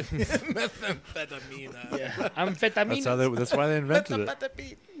makes you feel. Methamphetamine. Yeah. Amphetamine. That's why they invented it.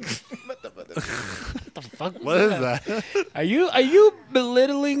 What the fuck? was What is that? Are you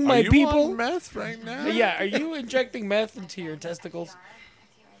belittling my Are you people? on meth right now? Yeah. Are you injecting meth into your testicles?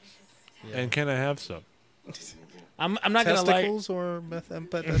 And can I have some? I'm not gonna lie. Testicles or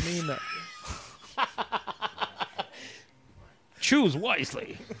methamphetamine? Choose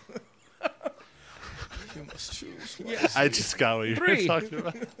wisely. You must choose. Yes. I just got what you were 3, talking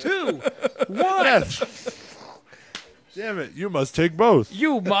about. 2, 1. Damn it! You must take both.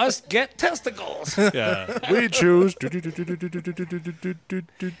 You must get testicles. Yeah, we choose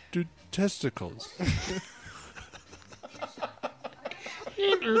testicles.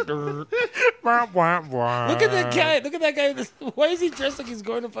 Look at that guy. Look at that guy. Why is he dressed like he's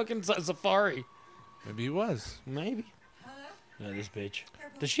going to fucking safari? Maybe he was. Maybe. Yeah, this bitch.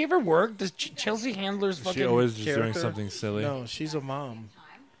 Does she ever work? Does Chelsea Handler's Is fucking she always just doing character? something silly? No, she's a mom.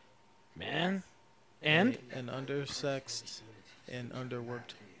 man? And An undersexed and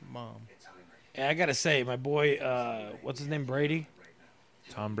underworked mom. I gotta say, my boy, what's his name? Brady.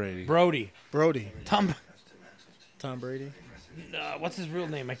 Tom Brady. Brody. Brody. Tom. Brady. What's his real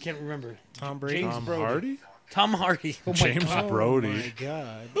name? I can't remember. Tom Brady. James Tom Brody. Hardy? Tom Hardy. Oh my James god. Brody. Oh my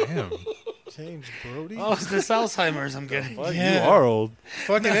God. Damn. James Brody. Oh, it's this Alzheimer's I'm getting. What? Yeah. You are old.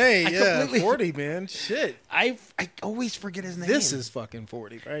 Fucking A, I yeah. completely- 40, man. Shit. I always forget his name. This is fucking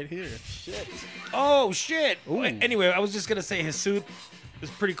 40 right here. Shit. Oh shit. Anyway, I was just gonna say his suit is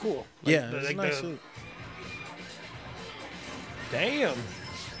pretty cool. Like, Yeah, it's a nice suit. Damn.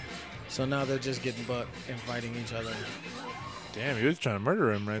 So now they're just getting butt and fighting each other. Damn, he was trying to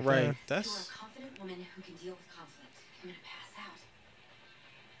murder him right there. That's Confident woman who can deal with conflict. I'm gonna pass out.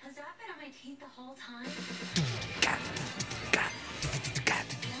 Has that been on my teeth the whole time?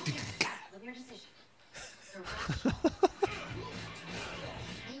 Live your decision.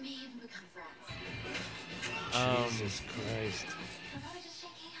 We may even become friends. Jesus Christ. How about we just shake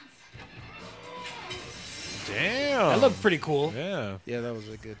hands? Damn. That looked pretty cool. Yeah. yeah, that was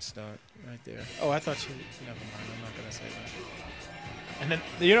a good stunt right there. Oh, I thought you. Never mind. I'm not gonna say that. And then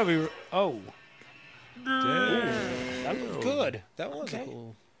you know we were. Oh, Damn. that looked good. That was Okay. a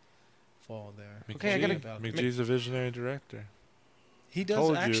cool fall there. Okay, I gotta- About that. McGee's a visionary director. He does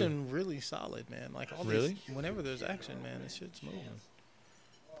Told you. action really solid, man. Like all Really? these, whenever there's action, man, this shit's moving.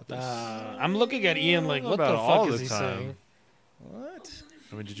 But this, I'm looking at Ian like, what the About all fuck the is he time. saying? what?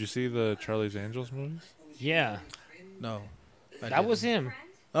 I mean, did you see the Charlie's Angels movies? Yeah, No, I that was didn't. him.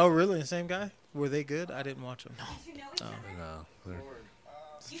 Oh, really? The same guy? Were they good? I didn't watch them. No, they're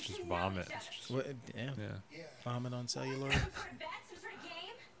it's just vomit. It's just, What, yeah. yeah. Vomit on celluloid. Some sort of bet, some sort of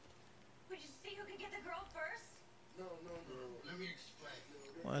game? We just see who can get the girl first? Let me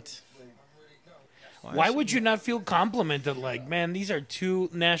explain. What? Why is would she- you not feel complimented? Like, man, these are two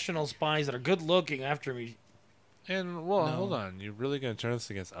national spies that are good looking after me. And well, No. hold on. You're really gonna turn this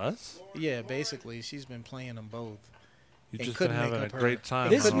against us? Yeah, basically, she's been playing them both. You It just couldn't been having make a up her- great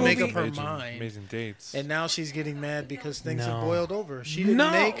time. it couldn't on make all up these her amazing- mind. Amazing dates. And now she's getting mad because things have No. boiled over. She didn't No.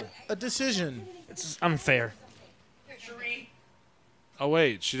 make a decision. It's unfair. Oh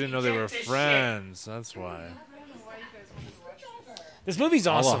wait, she didn't know they were friends. That's why. This movie's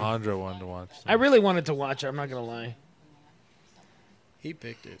awesome. Alejandro wanted to watch. I really wanted to watch it. I'm not gonna lie. He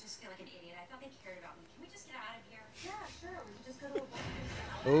picked it. I just feel like an idiot. I thought they cared about me. Can we just get out of here? Yeah, sure. We can just go to a bar.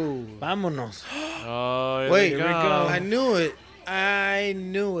 Oh. Vámonos. Oh, Wait, here we go. I knew it. I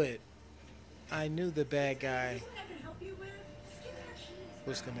knew it. I knew the bad guy I can help you with? Just give me your keys.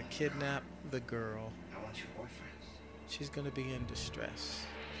 was going to kidnap the girl. I want your boyfriend. She's going to be in distress.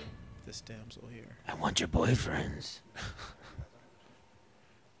 This damsel here. I want your boyfriends.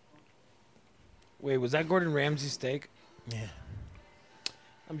 Wait, was that Gordon Ramsay's steak? Yeah.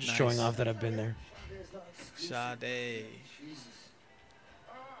 I'm just Nice. showing off that I've been there. Sade.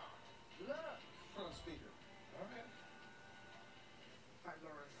 Put on speaker. All right. Hi,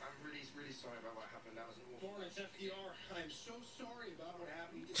 Lauren. I'm really sorry about what happened. That was an awful. Lauren, it's FDR. I'm so sorry about what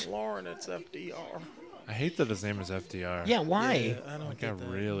happened. Lauren, it's FDR. I hate that his name is FDR. Yeah, why? Yeah, I don't Like I get that.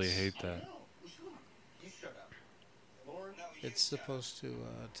 really hate that. You shut up. Lauren, It's supposed to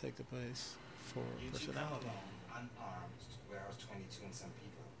take the place for personality. unarmed, where I was 22 and some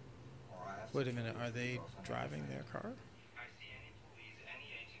people. Or I have Wait a minute, are they driving their car? I see any police, any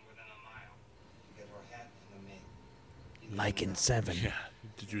agent within a mile. You get her head in the main. Like in Seven. Yeah.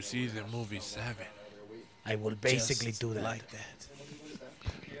 Did you see the movie Seven? I will basically Just do that. like that.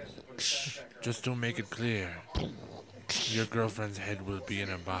 Just to make it clear, your girlfriend's head will be in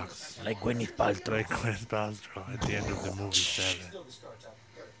a box. Like Gwyneth Paltrow. Like Gwyneth Paltrow at the end of the movie Seven.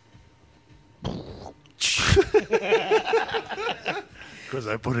 Because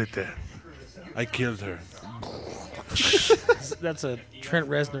I put it there. I killed her. That's a Trent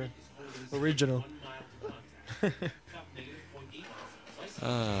Reznor original.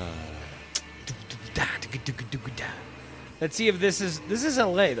 Let's see if this is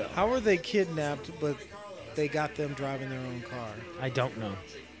LA though. How were they kidnapped, but they got them driving their own car? I don't know.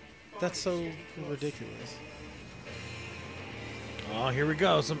 That's so ridiculous. Oh, here we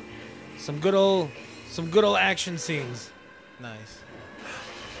go. Some good old action scenes. Nice.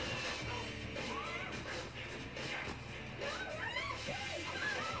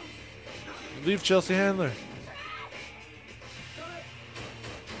 Leave Chelsea Handler.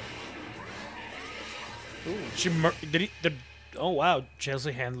 She oh wow,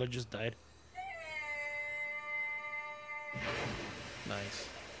 Chelsea Handler just died. Nice.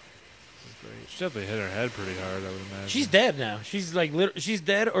 That's great. She definitely hit her head pretty hard, I would imagine. She's dead now. She's like she's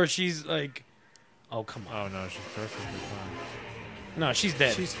dead or she's like oh come on. Oh no, she's perfectly fine. No, she's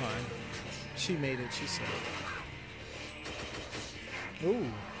dead. She's fine. She made it. She said. Ooh.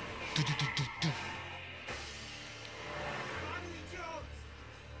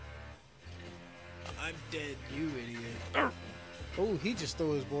 I'm dead, you idiot. Oh, he just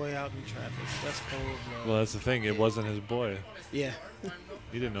threw his boy out in traffic. That's cold, man. Well, that's the thing. It wasn't his boy. Yeah,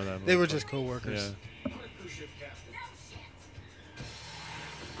 You didn't know that. they were motherfucker. just co-workers. Yeah.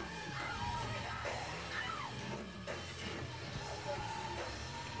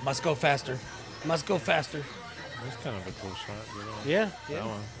 Must go faster. Must go faster. That's kind of a cool shot. You know? Yeah. That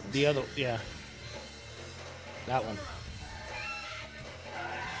one. The other yeah. That one.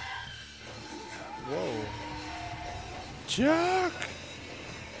 Whoa. Jack.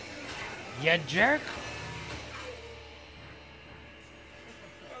 Yeah, jerk.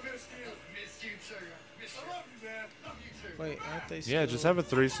 Wait, aren't they? Yeah, just have a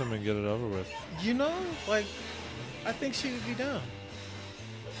threesome and get it over with. You know, like, I think she would be down.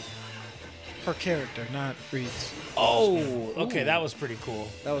 Her character, not Reed's. Oh, okay, that was pretty cool.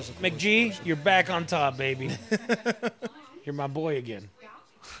 That was a cool McG, you're back on top, baby. You're my boy again.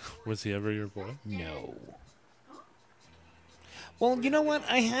 Was he ever your boy? No. Well, you know what?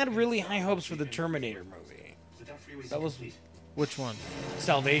 I had really high hopes for the Terminator movie. That was Which one?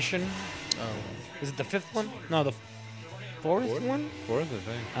 Salvation. Oh, Is it the fifth one? No, the fourth one? Fourth, I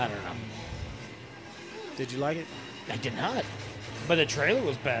think. I don't know. did you like it? I did not. But the trailer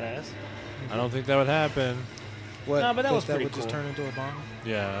was badass. I don't think that would happen. What? No, but that was that pretty would just cool. turn into a bomb.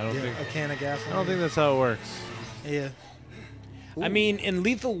 Yeah, I don't think. A can of gasoline. I don't think that's how it works. Yeah. I mean, in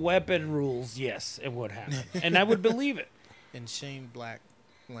Lethal Weapon rules, yes, it would happen, and I would believe it. In Shane Black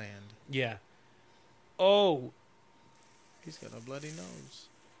land. Yeah. Oh, He's got a bloody nose.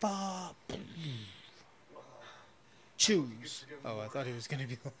 fuck. Choose. Oh, I thought he was gonna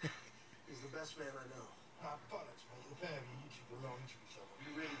be like, He's the best man I know. Our buttocks, man. The pair of you two belong to each other.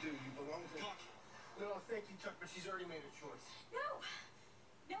 You really do. You belong to Tuck. No, thank you, Tuck, but she's already made a choice. No.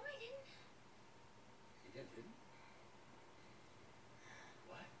 No, I didn't. You didn't?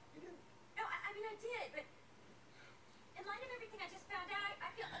 What? You didn't? No, I mean, I did, but in light of everything I just found out, I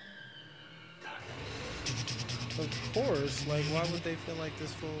feel. of course. Like, why would they feel like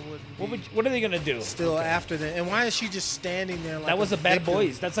this fool wouldn't be What are they gonna do? still after them? And why is she just standing there like That was a Bad victim?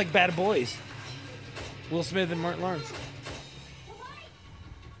 Boys. That's like Bad Boys. Will Smith and Martin Lawrence. The light!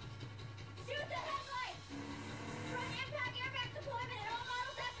 Shoot the headlight! Front impact airbag deployment at all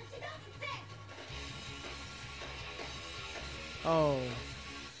models after 2006! Oh.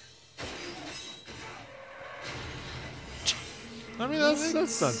 I mean,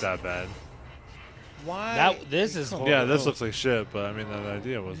 that's not that bad. Why? This is horrible. Yeah, this looks like shit, but I mean, that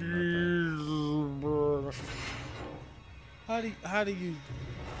idea wasn't that How do you?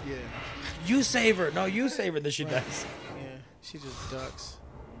 Yeah. You save her. No, you save her. That she does. Yeah. She just ducks.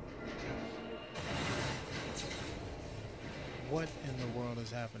 What in the world is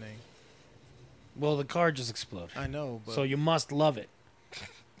happening? Well, the car just exploded. I know, but So you must love it.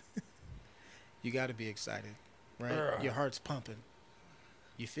 you got to be excited, right? Ugh. Your heart's pumping.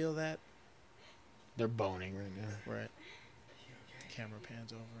 You feel that, They're boning right now. right? Camera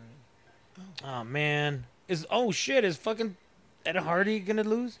pans over it. Oh man, is fucking Ed Hardy gonna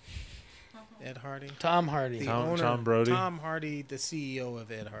lose? Ed Hardy. Tom Hardy, The Tom- owner, Tom Brody. Tom Hardy, the CEO of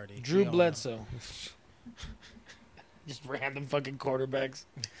Ed Hardy. Drew We all know. Bledsoe. Just random fucking quarterbacks.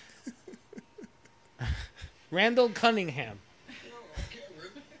 Randall Cunningham.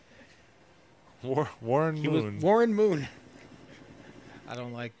 Warren He Moon. was Warren Moon. I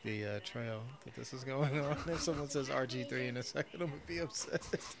don't like the trail that this is going on. If someone says RG3 in a second, I'm gonna be upset.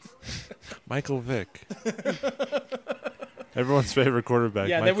 Michael Vick. Everyone's favorite quarterback.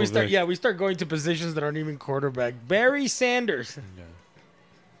 Yeah, Michael then we start. Vick. Yeah, we start going to positions that aren't even quarterback. Barry Sanders. Yeah.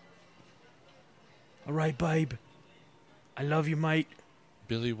 All right, babe. I love you, mate.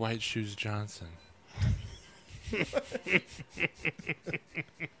 Billy White Shoes Johnson. Isn't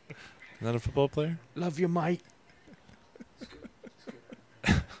that a football player? Love you, mate.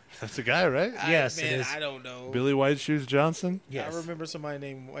 That's the guy, right? Yes, man, it is. I don't know. Billy White Shoes Johnson. Yes. I remember somebody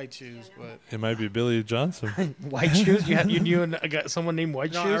named White Shoes, but It might be Billy Johnson. White Shoes. You knew got someone named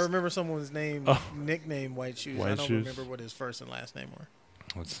White no, Shoes. I remember someone's name, Oh. nickname White Shoes. I White don't Shoes. remember what his first and last name were.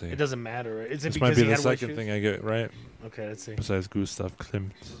 Let's see. It doesn't matter. Is it This might because be he the had white second shoes? thing I get right, Okay, let's see. besides Gustav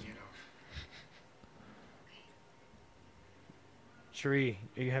Klimt. Cherie,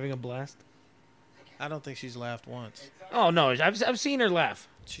 are you having a blast? I don't think she's laughed once. Oh no, I've seen her laugh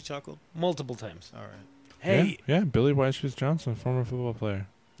She chuckled. multiple times. All right. Hey. Yeah, Billy White Shoes Johnson, former football player.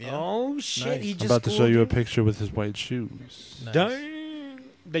 Yeah. Oh shit! Nice. He I'm just I'm about to show schooled you a picture with his white shoes. Nice. Dang.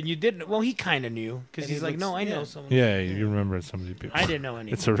 Then you didn't. Well, he kind of knew because And he's he like, looks- no, I know yeah. someone. Yeah, you remember so many people. I didn't know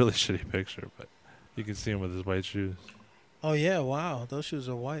anyone. It's a really shitty picture, but you can see him with his white shoes. Oh yeah! Wow, those shoes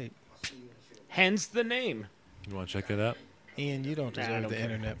are white. Hence the name. You want to check it out? Ian, you don't Nah, I deserve don't the care.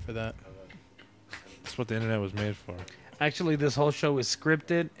 internet for that. That's what the internet was made for. Actually, this whole show is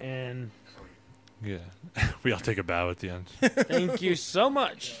scripted, and Yeah. We all take a bow at the end. thank you so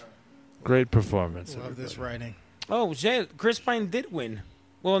much. Great performance. Love this everybody. writing. Oh shit! Chris Pine did win.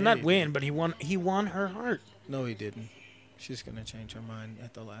 Well, Yeah, not he win, but he won. He won her heart. No, he didn't. She's gonna change her mind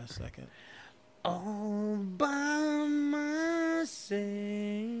at the last second. All by myself.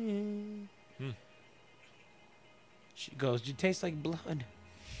 She goes, "You taste like blood."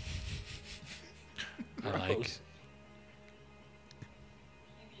 I like. Gross.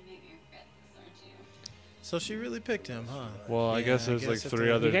 You're gonna make me regret this, aren't you? So she really picked him, huh? Well, I Yeah, guess there's like if three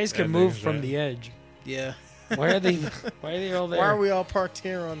they- other. You guys can move endings, from right? the edge. Yeah. Why are they? Why are they all there? Why are we all parked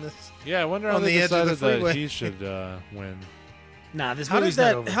here on this? Yeah, I wonder how on they the edge of the decided that freeway? he should win. Nah, this How did movie's not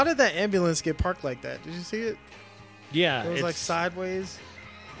that? over. How did that ambulance get parked like that? Did you see it? yeah, It was like it's- sideways.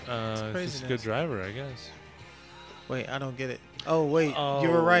 It's just a craziness. good driver, I guess. Wait, I don't get it. Oh wait, you Oh,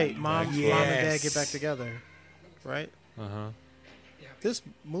 were right. Mom and Dad yes. get back together, right? Uh huh. This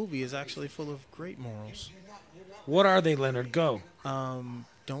movie is actually full of great morals. What are they, Leonard? Go.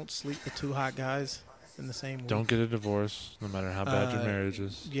 Don't sleep with two hot guys in the same week. Don't get a divorce, no matter how bad your marriage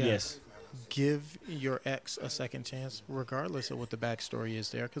is. Yeah. Yes. Give your ex a second chance, regardless of what the backstory is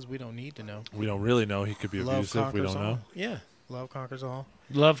there, because we don't need to know. We don't really know. He could be Love abusive. We conquers don't all. know. Yeah, Love conquers all.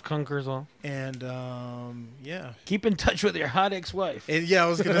 Love conquers all. And yeah. Keep in touch with your hot ex-wife. And yeah, I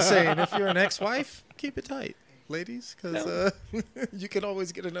was gonna say, and if you're an ex-wife, keep it tight, ladies, because you can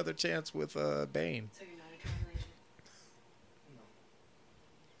always get another chance with Bane. So you're not a travel agent?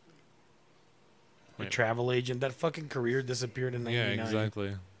 A travel agent. That fucking career disappeared in Yeah, 99.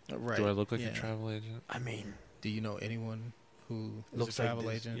 exactly. Right. Do I look like Yeah. a travel agent? I mean, Do you know anyone who is looks a travel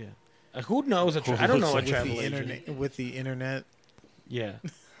like this. agent? Yeah. Who knows? I don't know a With travel the agent. internet, with the internet. Yeah.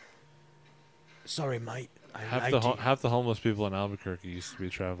 Sorry, mate. I Half lied the to you. half the homeless people in Albuquerque used to be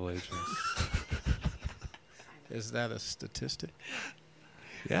travel agents. Is that a statistic?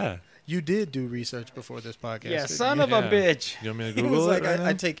 Yeah. You did do research before this podcast. Yeah, didn't son you? of a bitch. You want me to He Google was like, it? Right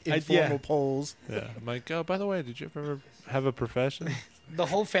I now? take yeah. informal polls. Yeah. I'm like, oh, by the way, did you ever have a profession? The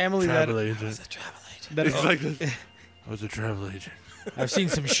whole family Travel that, agent. that It's like this. I was a travel agent. I've seen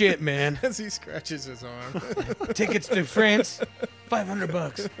some shit, man. As he scratches his arm. Tickets to France,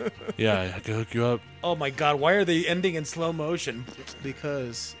 $500. Yeah, I could hook you up. Oh my god, why are they ending in slow motion?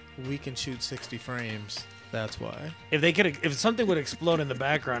 Because we can shoot 60 frames. That's why. If something would explode in the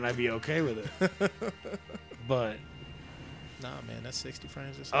background, I'd be okay with it. But Nah, man, that's 60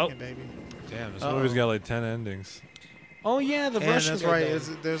 frames a Oh. second, baby. Damn, this Uh-oh. movie's got like 10 endings. oh yeah, the And Russian that's guy right.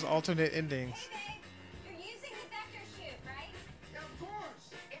 died. There's alternate endings. You're using the vector chute, right? Yeah, of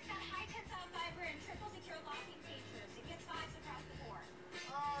course. It's got high tensile fiber and triple secure locking features. It gets vibes across the board.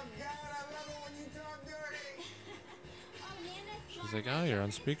 Oh, God, I love it when you talk dirty. Oh, Nana's She's like, oh, you're on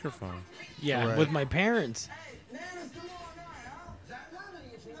speakerphone. Yeah, Right. with my parents. Hey, Nana's come on night, huh? Is that loving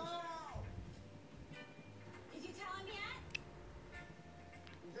you? No. Did you tell him yet?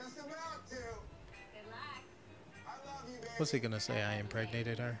 Just about to. Good luck. I love you, baby. What's he gonna say? I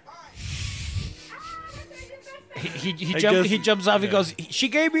impregnated her. He jumps off. He goes. She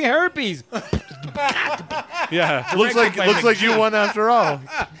gave me herpes. Yeah, looks like you won after all.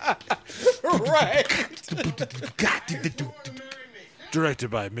 Right. Directed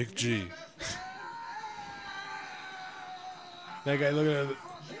by Mick G. That guy looking at it.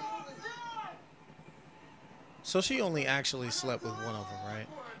 So she only actually slept with one of them, right?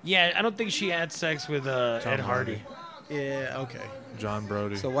 Yeah, I don't think she had sex with Ed Hardy. Yeah. Okay. John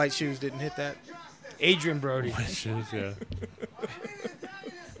Brody. So White Shoes didn't hit that. Adrian Brody. Yeah.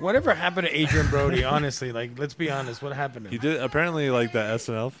 Whatever happened to Adrian Brody? Honestly, like, let's be honest. What happened to He him? did apparently like the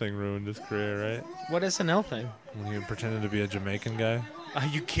SNL thing ruined his career, right? What SNL thing? When he pretended to be a Jamaican guy. Are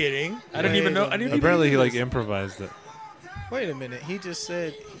you kidding? I didn't even know. I didn't even Apparently he know like this. improvised it. Wait a minute. He just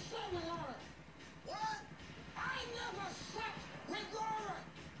said.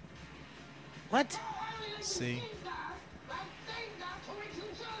 What? See.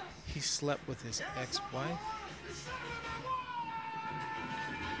 He slept with his ex-wife.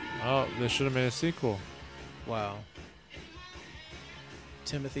 Oh, they should have made a sequel. Wow.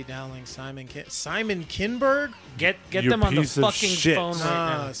 Timothy Dowling, Simon Kinberg. Get You them on the piece of fucking shit. phone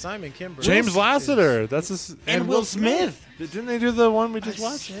right now. Simon Kinberg. James Lassiter. That's his, And Will Smith. Didn't they do the one we I just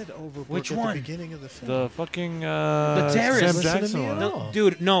watched? said Overbrook Which at one? the beginning of the film. The fucking The Terrace. Sam Listen to Jackson me one. at all. No,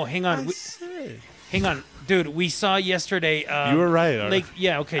 dude, no, hang on. I We- said. hang on. Dude, we saw yesterday. You were right. Art. Lake,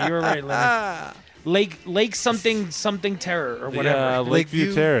 yeah, okay, you were right, Leonard. Lake something terror or whatever. Yeah, Lakeview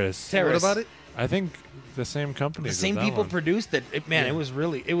Lakeview Terrace. Terrace. What about it? I think the same company. The did same that people one. produced it. It was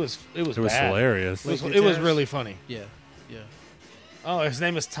really it was It was bad. hilarious. It was, Lakeview it was Terrace? really funny. Yeah. Yeah. Oh, his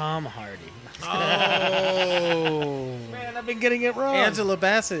name is Tom Hardy. Oh. Man, I've been getting it wrong. Angela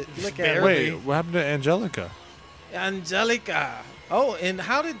Bassett. Look at her. Wait, what happened to Angelica? Angelica. Oh, and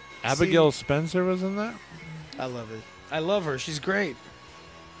how did Abigail Spencer was in that? I love it. I love her. She's great.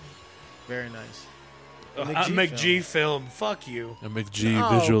 Very nice. A McG McG film. Fuck you. A McG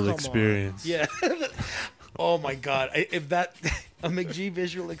Oh, visual come on. experience. Yeah. Oh my God. If that a McG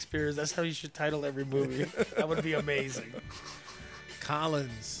visual experience, that's how you should title every movie. That would be amazing.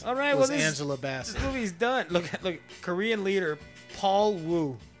 Collins. All right, was well, this- Angela Bassett. This movie's done. Look, Korean leader Paul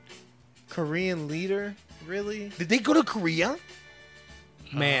Woo. Korean leader? Really? Did they go to Korea?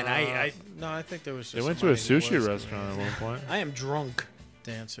 Man, I No, I think there was just They went to a somebody who sushi was restaurant at one point. I am drunk.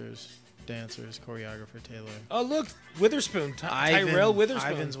 Dancers, choreographer Taylor. Oh look, Witherspoon, Tyrell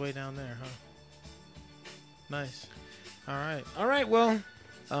Witherspoon. Ivan's way down there, huh? Nice. All right. All right, well,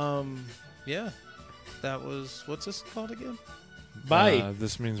 Yeah. That was what's this called again? bye,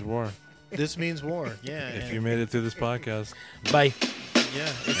 This means war. This means war. Yeah. If and- you made it through this podcast, bye. yeah.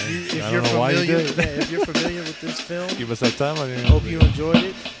 I If don't you're know why you familiar, did. yeah, if you're familiar with this film, give us that time on your hope you enjoyed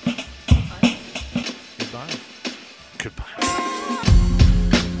it. Goodbye. Goodbye.